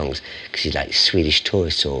 3 songs, because he's like Swedish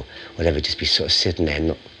tourists or whatever, just be sort of sitting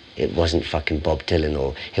there. It wasn't fucking Bob Dylan,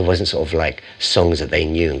 or it wasn't sort of like songs that they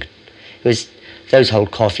knew. It was those whole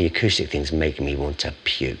coffee acoustic things making me want to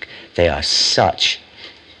puke. They are such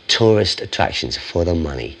tourist attractions for the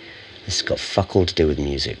money. It's got fuck all to do with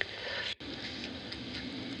music.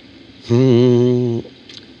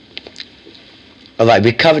 All right,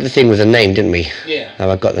 we covered the thing with a name, didn't we? Yeah.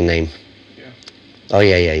 Oh, I got the name. Yeah. Oh,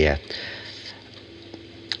 yeah.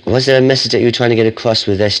 Was there a message that you were trying to get across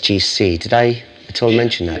with SGC? Did I at all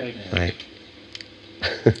mention that? Yeah. Right.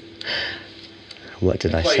 What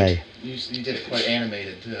did I say? You did it quite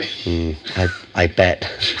animated, too. I bet.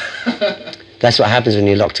 That's what happens when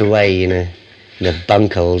you're locked away in a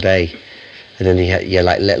bunker all day, and then you're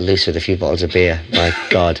like let loose with a few bottles of beer. My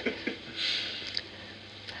God.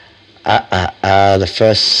 The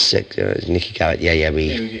first Nicky Garrett. Yeah.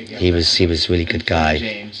 He was really good guy.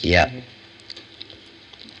 James. Yeah.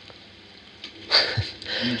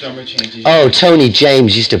 And the drummer changes. Oh, Tony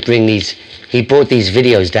James used to bring these. He brought these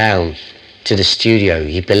videos down to the studio.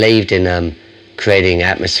 He believed in creating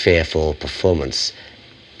atmosphere for performance.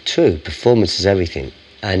 True, performance is everything.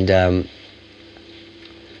 And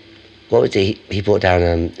what was it? He brought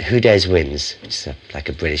down Who Dares Wins, which is like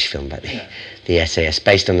a British film about the SAS,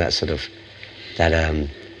 based on that sort of the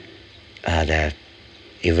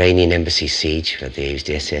Iranian embassy siege where they used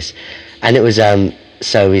the SAS, and it was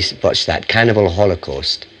so we watched that Cannibal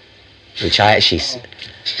Holocaust, which I actually so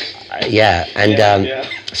we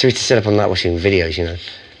used to sit up all night watching videos, you know,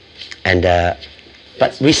 and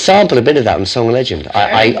but we sampled a bit of that on Song of Legend.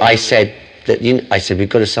 I said that I said we've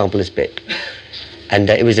got to sample this bit. And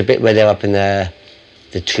it was a bit where they're up in the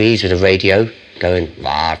trees with a radio going,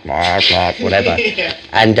 blah, blah, blah, whatever. Yeah.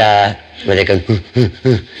 And where they're going,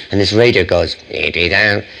 and this radio goes,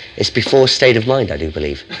 it's before State of Mind, I do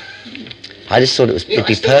believe. I just thought it'd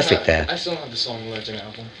be perfect there. I still don't have the Song Legend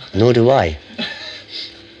album. Nor do I.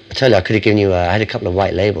 I told you I could have given you. I had a couple of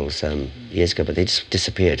white labels years ago, but they just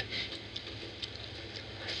disappeared.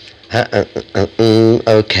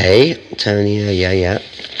 Okay, Tony. Yeah.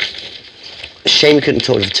 Shame we couldn't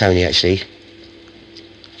talk to Tony actually.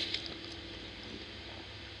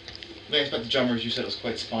 Lance, about the drummers, you said it was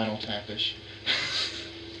quite Spinal Tap-ish.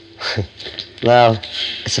 Well,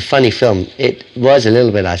 it's a funny film. It was a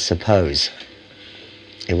little bit, I suppose.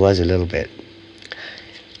 It was a little bit.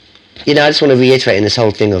 I just want to reiterate in this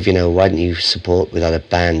whole thing of, why don't you support other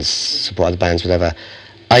bands, whatever.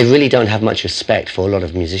 I really don't have much respect for a lot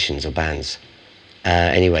of musicians or bands.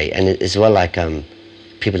 Anyway, and as well like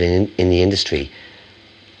people in the industry.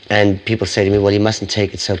 And people say to me, well, you mustn't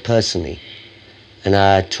take it so personally. And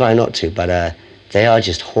I try not to, but they are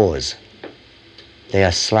just whores. They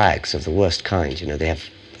are slags of the worst kind. They have,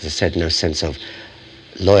 as I said, no sense of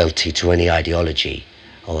loyalty to any ideology.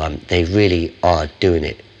 Or they really are doing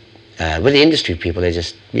it. With the industry people, they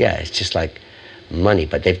just, it's just like money,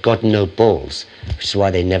 but they've got no balls, which is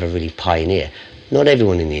why they never really pioneer. Not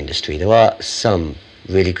everyone in the industry. There are some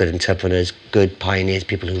really good entrepreneurs, good pioneers,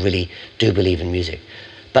 people who really do believe in music.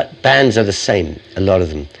 But bands are the same, a lot of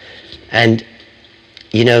them. And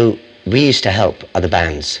we used to help other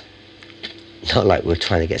bands. Not like we're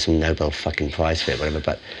trying to get some Nobel fucking prize for it, whatever,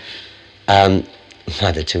 but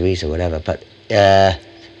Mother Teresa, whatever. But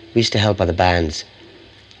we used to help other bands,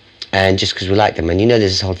 and just because we like them. And there's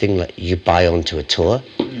this whole thing like you buy onto a tour.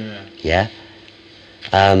 Yeah.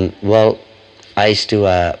 Well, I used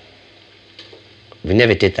to. We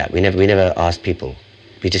never did that. We never asked people.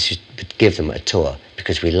 We just would give them a tour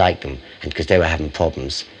because we liked them and because they were having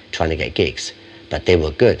problems trying to get gigs. But they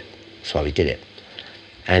were good, that's why we did it.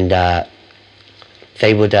 And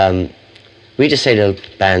they would, we just say to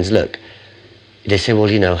bands, look, they say, well,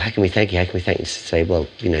 how can we thank you? Say, well,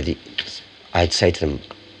 I'd say to them,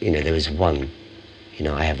 there is one,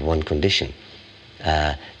 I have one condition,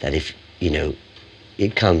 that if,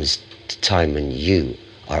 it comes to time when you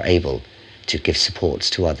are able to give supports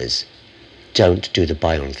to others, don't do the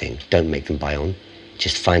buy-on thing. Don't make them buy on.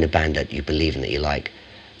 Just find a band that you believe in, that you like,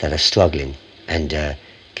 that are struggling, and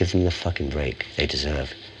give them the fucking break they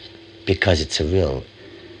deserve, because it's a real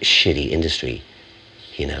shitty industry.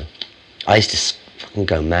 I used to fucking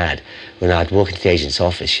go mad when I'd walk into the agent's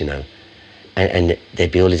office, and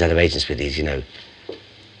there'd be all these other agents with these,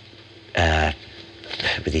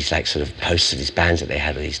 with these like sort of posters of these bands that they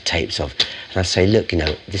had, with these tapes of, and I'd say, look,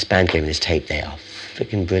 this band gave me this tape, they are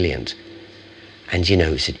freaking brilliant, and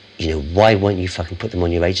said, why won't you fucking put them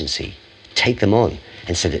on your agency? Take them on.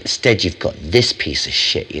 And so that instead you've got this piece of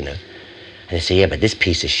shit, And they say, yeah, but this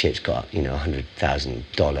piece of shit's got,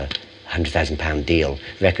 £100,000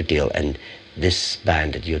 record deal, and this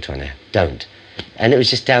band that you're trying to don't. And it was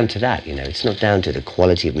just down to that, It's not down to the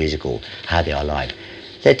quality of music or how they are live.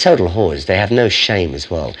 They're total whores. They have no shame as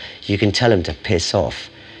well. You can tell them to piss off.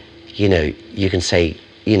 You can say,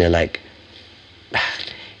 like,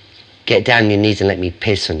 get down on your knees and let me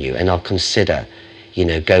piss on you, and I'll consider,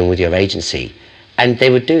 going with your agency. And they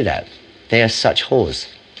would do that. They are such whores.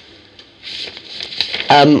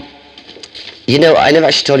 I never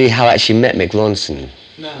actually told you how I actually met Mick Ronson.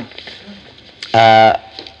 No.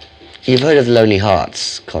 You've heard of the Lonely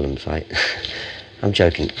Hearts columns, right? I'm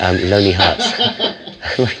joking. Lonely Hearts.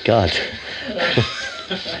 Oh my God.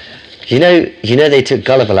 You know they took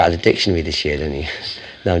Gullible out of the dictionary this year, don't you?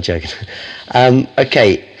 No, I'm joking.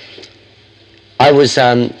 Okay.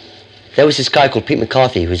 There was this guy called Pete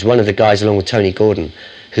McCarthy, who was one of the guys, along with Tony Gordon,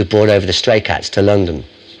 who brought over the Stray Cats to London.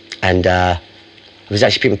 And it was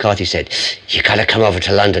actually Pete McCarthy who said, you gotta come over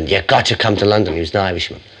to London, you got to come to London. He was an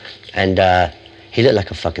Irishman. And he looked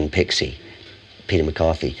like a fucking pixie, Peter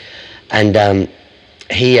McCarthy. And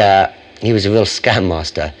he was a real scam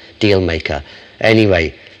master, deal maker.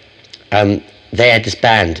 Anyway, they had this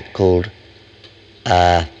band called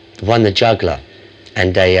One the Juggler,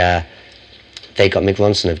 and they got Mick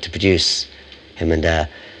Ronson over to produce him, and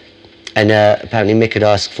apparently Mick had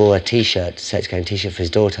asked for a T-shirt, Sex Gang T-shirt for his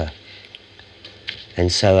daughter.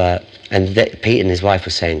 And so, Pete and his wife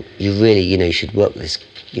were saying, you really, you should work with this,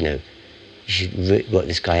 you should work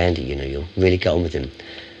this guy Andy, you'll really get on with him.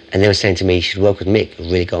 And they were saying to me, you should work with Mick,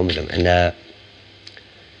 you'll really get on with him. And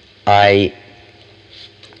I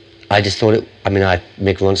just thought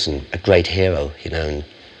Mick Ronson, a great hero, and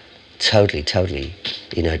totally,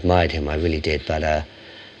 admired him. I really did. But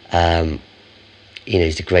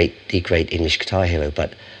he's the great English guitar hero.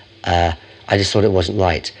 But I just thought it wasn't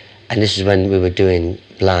right. And this is when we were doing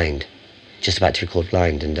Blind, just about to record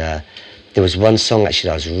Blind. And there was one song actually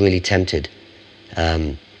that I was really tempted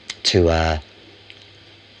to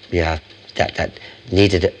that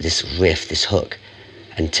needed this riff, this hook,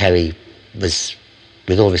 and Terry was,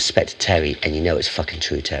 with all respect to Terry, and you know it's fucking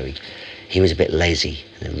true, Terry, he was a bit lazy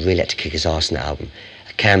and really had to kick his ass in the album.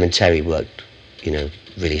 Cam and Terry worked,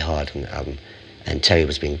 really hard on the album, and Terry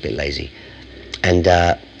was being a bit lazy, and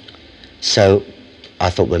so I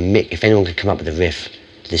thought, when Mick, if anyone could come up with a riff,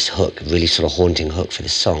 this hook, really sort of haunting hook for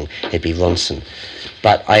this song, it'd be Ronson.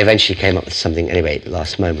 But I eventually came up with something anyway at the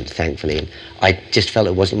last moment, thankfully, and I just felt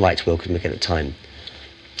it wasn't right to work with Mick at the time,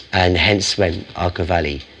 and hence when Arco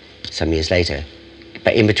Valley, some years later,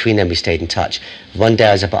 but in between them we stayed in touch. One day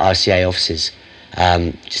I was up at RCA offices,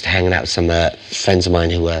 just hanging out with some friends of mine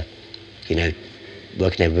who were,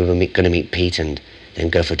 working there. We were going to meet Pete and then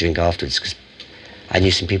go for a drink afterwards, because I knew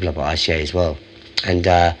some people up at RCA as well, and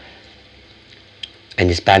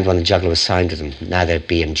this band, One the Juggler, was signed with them. Now they're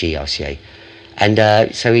BMG RCA. And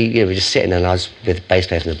so we were just sitting, and I was with the bass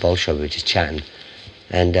player from the Bolshoi. We were just chatting.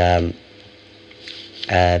 And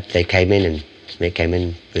they came in, and Mick came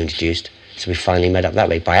in, we were introduced. So we finally met up that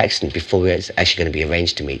way by accident. Before we were actually going to be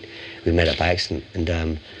arranged to meet, we met up by accident.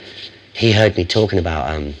 And he heard me talking about,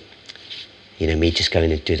 me just going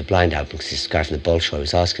to do the Blind album, because this guy from the Bolshoi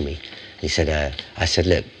was asking me. And he said, I said,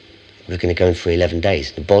 look, we're going to go in for 11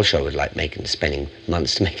 days. The Bolshoi would like spending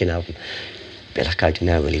months to make an album. A bit like I do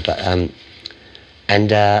now, really. But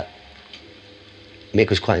Mick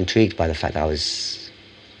was quite intrigued by the fact that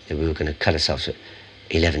we were going to cut ourselves for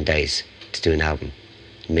 11 days to do an album.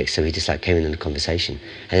 Mick, so he just came in the conversation,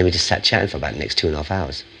 and then we just sat chatting for about the next 2.5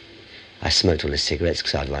 hours. I smoked all his cigarettes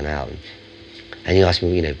because I'd run out, and he asked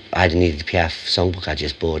me, I had an Edith Piaf songbook I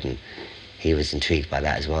just bought, and he was intrigued by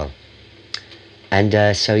that as well. And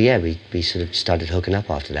so we sort of started hooking up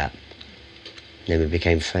after that. And then we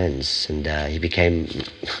became friends, and he became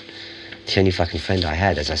the only fucking friend I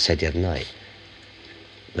had, as I said the other night,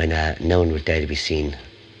 when no one would dare to be seen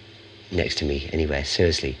next to me anywhere,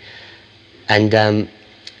 seriously. And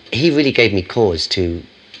he really gave me cause to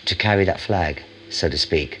carry that flag, so to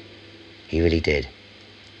speak. He really did.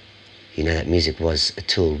 That music was a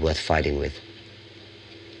tool worth fighting with.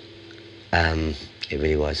 It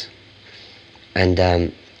really was. And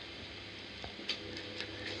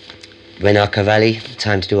when Arco Valley,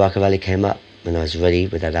 time to do Arco Valley came up, when I was ready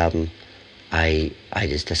with that album,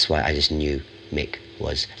 that's why I just knew Mick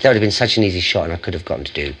was. That would have been such an easy shot, and I could have gotten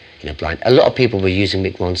to do, Blind. A lot of people were using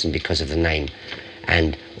Mick Ronson because of the name,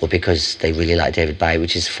 or because they really like David Bowie,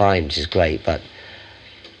 which is fine, which is great, but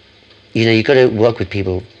you've got to work with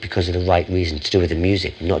people because of the right reason, to do with the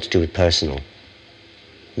music, not to do with personal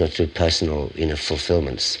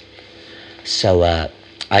fulfillments. So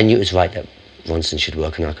I knew it was right that Ronson should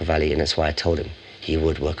work on Arco Valley, and that's why I told him he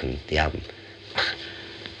would work on the album.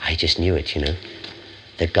 I just knew it,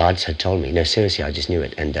 The gods had told me. No, seriously, I just knew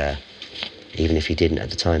it, and even if he didn't at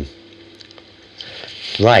the time.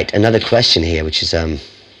 Right, another question here, which is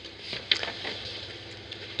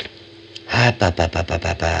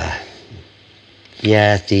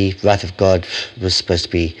yeah, the Wrath of God was supposed to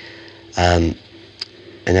be an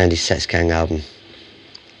Andy Sex Gang album.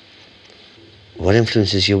 What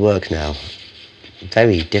influences your work now?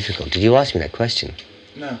 Very difficult. Did you ask me that question?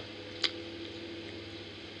 No.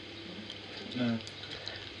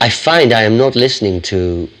 I find I am not listening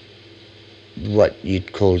to what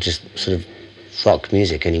you'd call just sort of rock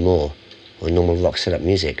music anymore, or normal rock setup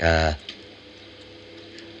music. I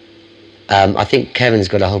think Kevin's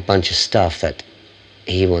got a whole bunch of stuff that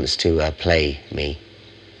he wants to play me,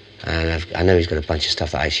 and I know he's got a bunch of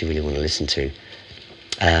stuff that I actually really want to listen to.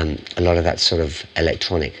 A lot of that sort of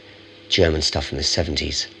electronic German stuff from the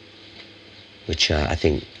 70s, which I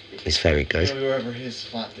think is very good. We were over his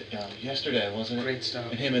flat yesterday, wasn't it? Great stuff.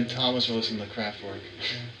 And him and Thomas were listening to Kraftwerk.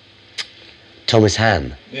 Yeah. Thomas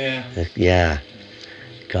Ham. Yeah. Yeah.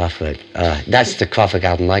 Kraftwerk. That's the Kraftwerk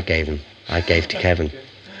album I gave him. I gave to Kevin.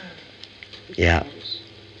 Yeah.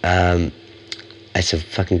 It's a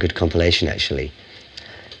fucking good compilation, actually.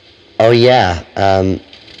 Oh, yeah.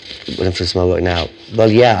 What influences my work now?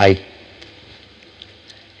 Well, yeah,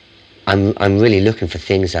 I'm really looking for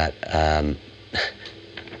things that,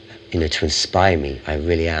 to inspire me. I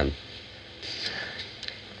really am.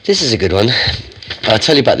 This is a good one. I'll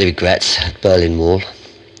tell you about the Regrets at Berlin Wall.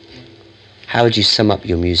 How would you sum up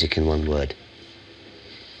your music in one word?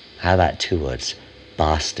 How about 2 words?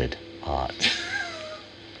 Bastard art.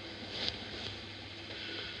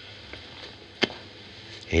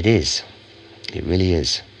 It is. It really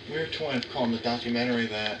is. We were toying with calling the documentary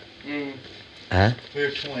that. Huh? We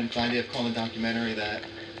were toying with the idea of calling the documentary that.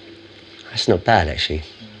 That's not bad, actually.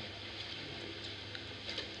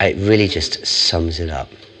 It really just sums it up.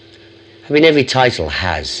 I mean, every title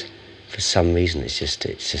has for some reason it's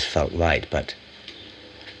just felt right. But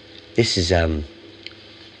this is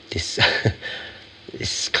this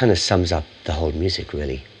this kind of sums up the whole music,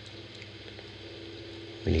 really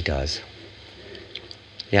does.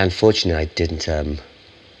 Yeah, unfortunately I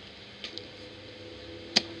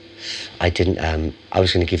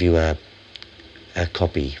was going to give you a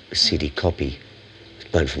CD copy,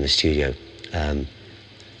 burnt from the studio, to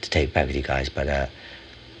take back with you guys, but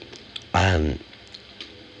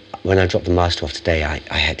when I dropped the master off today,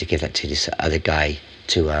 I had to give that to this other guy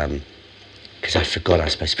because I forgot I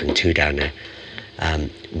was supposed to bring 2 down there.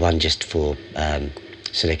 One just for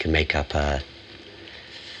so they can make up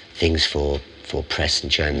things for press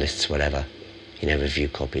and journalists, whatever, review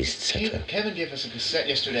copies, etc. Kevin gave us a cassette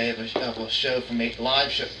yesterday of a show from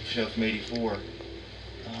live show from '84.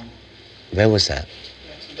 Where was that?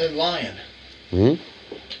 The Lion. Hmm.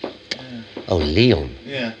 Yeah. Oh, Leon.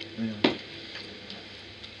 Yeah.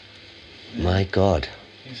 My God.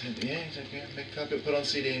 He said, make a copy, put on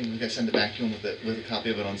CD, and we got to send it back to him with a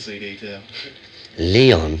copy of it on CD too.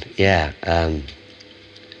 Leon, yeah. I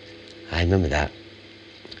remember that.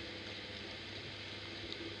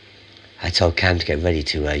 I told Cam to get ready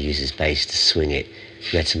to use his bass to swing it.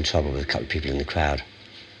 He had some trouble with a couple of people in the crowd.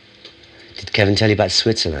 Did Kevin tell you about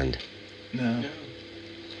Switzerland? No.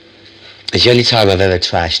 It's the only time I've ever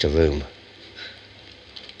trashed a room.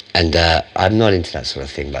 And I'm not into that sort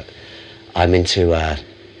of thing, but I'm into, I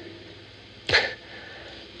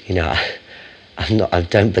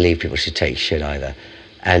don't believe people should take shit either.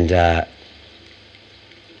 And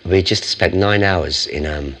we just spent 9 hours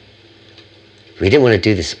in, we didn't want to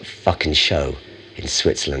do this fucking show in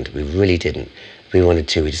Switzerland. We really didn't. We'd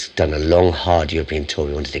just done a long, hard European tour.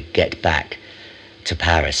 We wanted to get back to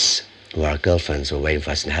Paris, where our girlfriends were waiting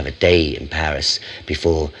for us, and have a day in Paris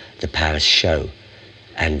before the Paris show.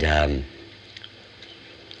 And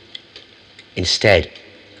instead,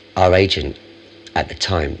 our agent at the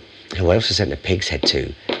time, who I also sent a pig's head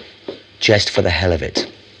to, just for the hell of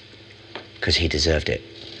it, because he deserved it,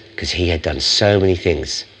 because he had done so many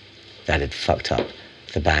things that had fucked up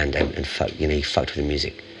the band and he fucked with the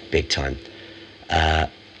music big time. And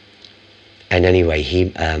anyway,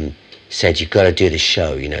 he said, you've got to do the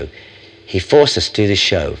show, He forced us to do the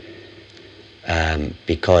show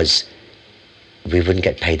because we wouldn't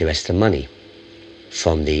get paid the rest of the money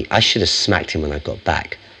from I should have smacked him when I got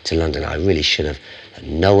back to London. I really should have.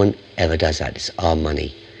 No one ever does that. It's our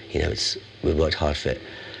money. We worked hard for it.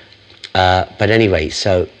 But anyway,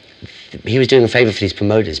 so he was doing a favour for these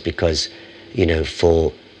promoters because,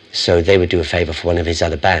 so they would do a favour for one of his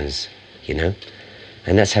other bands,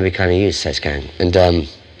 And that's how we kind of used Sex Gang. And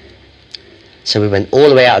so we went all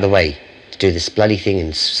the way out of the way to do this bloody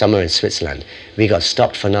thing somewhere in Switzerland. We got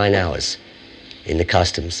stopped for 9 hours in the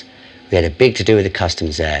customs. We had a big to-do with the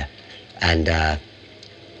customs there. And, that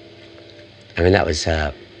was,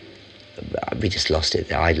 we just lost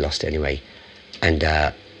it. I'd lost it anyway. And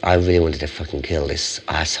I really wanted to fucking kill this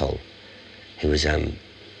asshole who was,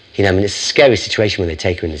 it's a scary situation when they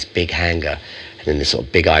take you in this big hangar and then the sort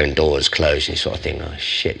of big iron doors close and you sort of think, oh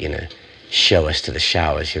shit, show us to the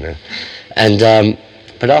showers, And,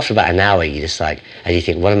 but after about an hour, you just and you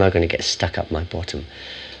think, what am I going to get stuck up my bottom?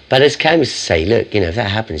 But as Cam used to say, look, if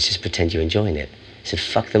that happens, just pretend you're enjoying it. He said,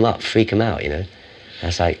 fuck them up, freak them out, I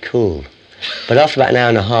was like, cool. But after about an hour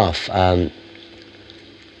and a half,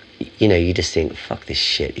 you just think, fuck this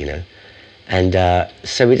shit, And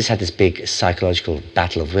so we just had this big psychological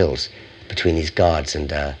battle of wills between these guards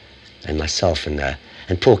and myself. And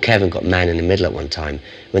poor Kevin got man in the middle at one time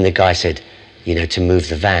when the guy said, to move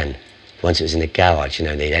the van. Once it was in the garage,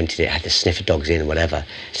 they'd emptied it, had the sniffer dogs in and whatever.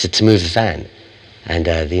 He said to move the van and,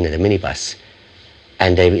 the minibus.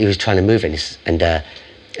 And he was trying to move it and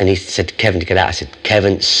he said to Kevin to get out. I said,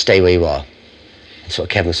 Kevin, stay where you are. And sort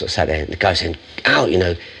of Kevin sort of sat there and the guy was saying, out,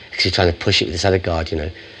 because he's trying to push it with this other guard,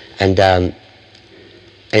 And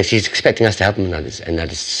he's expecting us to help him, and I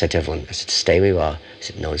just said to everyone, I said, stay where you are. I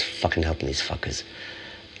said, no one's fucking helping these fuckers.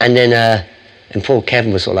 And then, and poor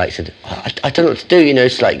Kevin was sort of said, oh, I don't know what to do,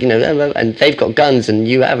 it's and they've got guns and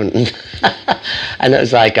you haven't. And it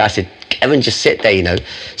was I said, Kevin, just sit there,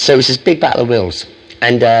 So it was this big battle of wills.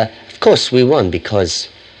 And of course we won because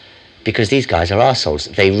these guys are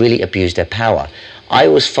arseholes. They really abuse their power. I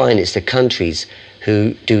always find it's the countries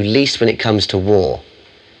who do least when it comes to war.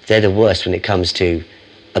 They're the worst when it comes to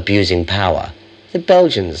abusing power. The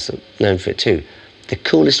Belgians are known for it too. The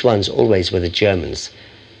coolest ones always were the Germans.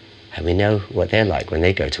 And we know what they're like when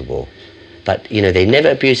they go to war. But, they never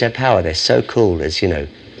abuse their power. They're so cool as,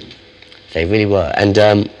 they really were. And,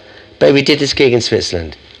 but we did this gig in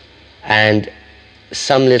Switzerland. And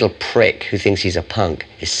some little prick who thinks he's a punk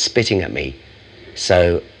is spitting at me.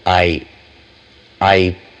 So I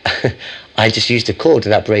just used a chord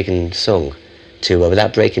without breaking song,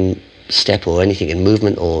 without breaking step or anything in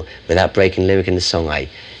movement, or without breaking lyric in the song. I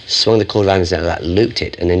swung the chord around and like looped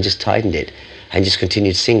it, and then just tightened it, and just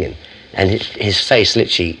continued singing. And his face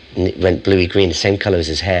literally went bluey green, the same colour as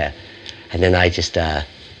his hair. And then I just,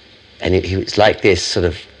 he was like this, sort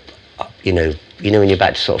of, you know when you're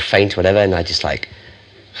about to sort of faint or whatever, and I just like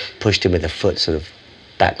pushed him with a foot sort of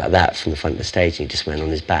back like that from the front of the stage, and he just went on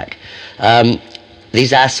his back.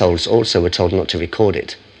 These assholes also were told not to record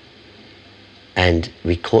it. And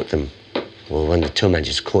we caught them, or one of the tour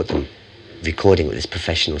managers caught them recording with this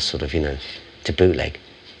professional sort of, to bootleg.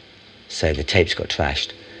 So the tapes got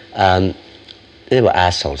trashed. They were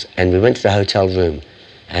assholes. And we went to the hotel room,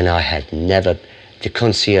 and I had never... The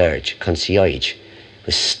concierge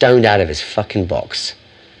was stoned out of his fucking box.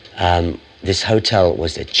 This hotel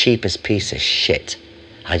was the cheapest piece of shit.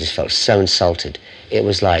 I just felt so insulted. It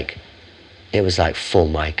was like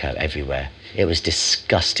Formica everywhere. It was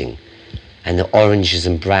disgusting. And the oranges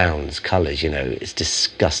and browns colours, it's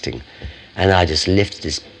disgusting. And I just lifted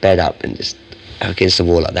this bed up and just against the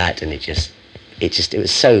wall like that, and it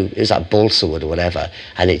was like balsa wood or whatever,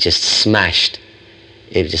 and it just smashed.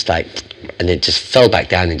 It was just like, and it just fell back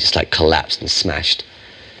down and just like collapsed and smashed.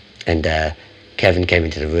 And Kevin came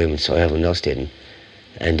into the room and saw everyone else did.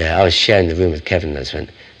 And I was sharing the room with Kevin, and I just went,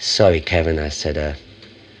 "Sorry, Kevin," I said, "I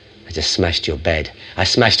just smashed your bed." I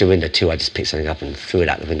smashed the window too. I just picked something up and threw it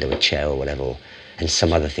out the window, a chair or whatever, and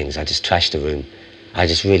some other things. I just trashed the room. I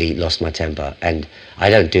just really lost my temper, and I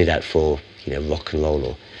don't do that for, rock and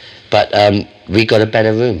roll. But we got a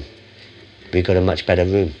better room. We got a much better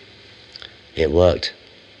room. It worked.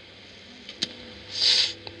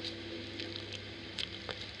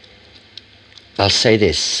 I'll say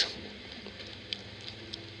this.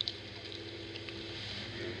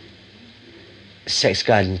 Sex,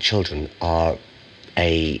 Guiding Children are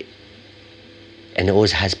and it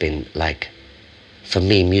always has been, like, for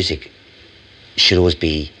me, music should always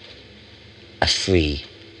be a free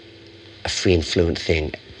and fluent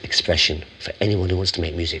thing, expression for anyone who wants to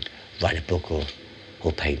make music, write a book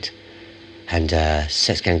or paint. And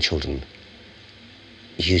Sex, Guiding Children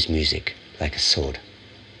use music like a sword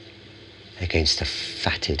against the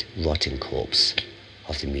fatted, rotting corpse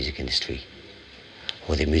of the music industry,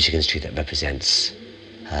 or the music industry that represents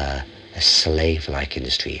a slave-like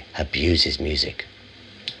industry, abuses music,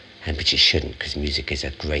 and which it shouldn't, because music is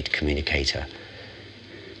a great communicator,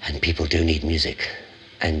 and people do need music,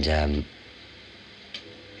 and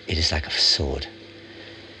it is like a sword.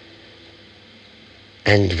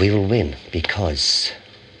 And we will win because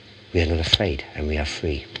we are not afraid, and we are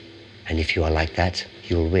free. And if you are like that,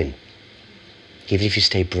 you will win. Even if you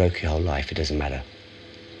stay broke your whole life, it doesn't matter.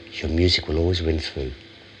 Your music will always win through.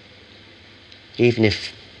 Even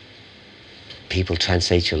if people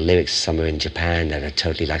translate your lyrics somewhere in Japan that are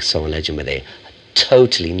totally like Soul and Legend, where they are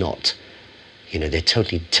totally not. They're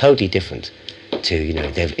totally different to,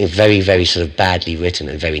 they're very, very sort of badly written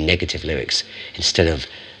and very negative lyrics instead of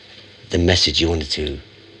the message you wanted to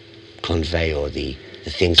convey, or the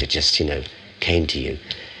things that just, came to you.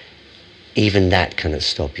 Even that cannot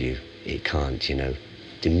stop you. It can't,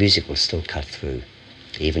 The music will still cut through.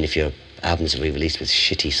 Even if your albums are re-released with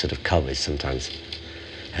shitty sort of covers sometimes,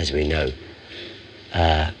 as we know,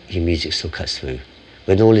 your music still cuts through.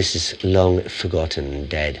 When all this is long forgotten and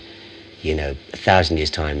dead, 1,000 years'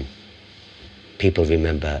 time, people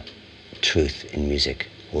remember truth in music,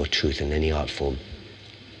 or truth in any art form.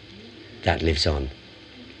 That lives on.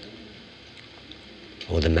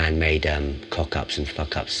 Or the man-made cock-ups and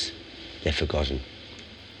fuck-ups, they're forgotten.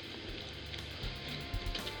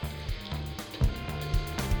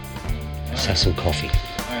 Let's have some coffee.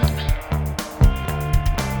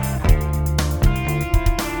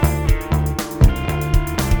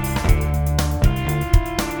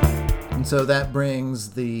 And so that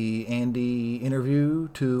brings the Andy interview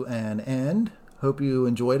to an end. Hope you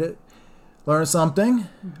enjoyed it. Learned something.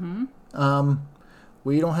 Mm-hmm.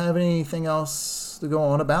 We don't have anything else to go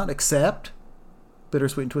on about except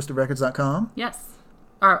bittersweettandtwistedrecords.com. Yes.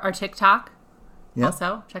 Our TikTok. Yep.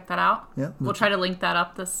 Also, check that out. Yep. We'll try to link that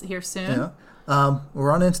up here soon. Yeah.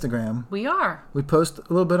 We're on Instagram. We are. We post a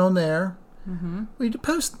little bit on there. Mm-hmm. We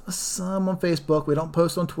post some on Facebook. We don't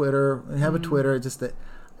post on Twitter. We have a Twitter.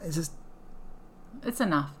 It's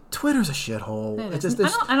enough. Twitter's a shithole.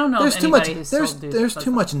 I don't know. There's if too much. who There's still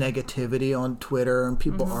too much negativity on Twitter and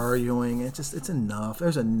people arguing. It's enough.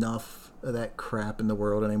 There's enough of that crap in the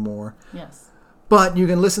world anymore. Yes. But you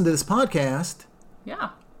can listen to this podcast. Yeah.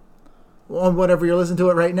 on whatever you're listening to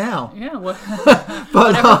it right now. Yeah,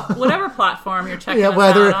 But whatever platform you're checking us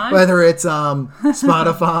whether out on. whether it's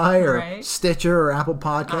Spotify or Right. Stitcher or Apple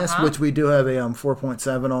Podcasts, which we do have a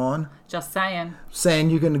 4.7 on, Just saying. saying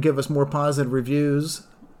you can give us more positive reviews.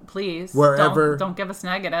 Please. Wherever- Don't give us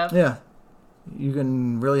negative. Yeah, you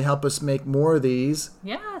can really help us make more of these.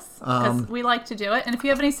 Yes, because we like to do it. And if you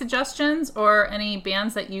have any suggestions or any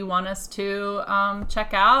bands that you want us to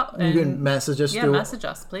check out, You can message us through message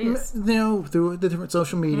us, please. through the different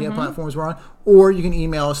social media platforms we're on, or you can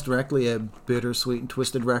email us directly at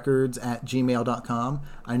bittersweetandtwistedrecords@gmail.com.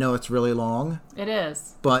 I know it's really long, It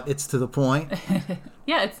is. but it's to the point.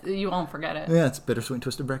 Yeah, you won't forget it. Yeah, it's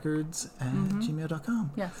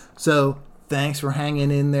bittersweetandtwistedrecords@gmail.com. Yes, So thanks for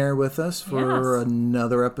hanging in there with us for Yes.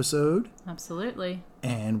 another episode, absolutely.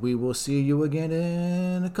 and we will see you again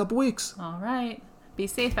in a couple weeks. All right. Be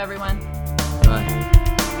safe, everyone. Bye.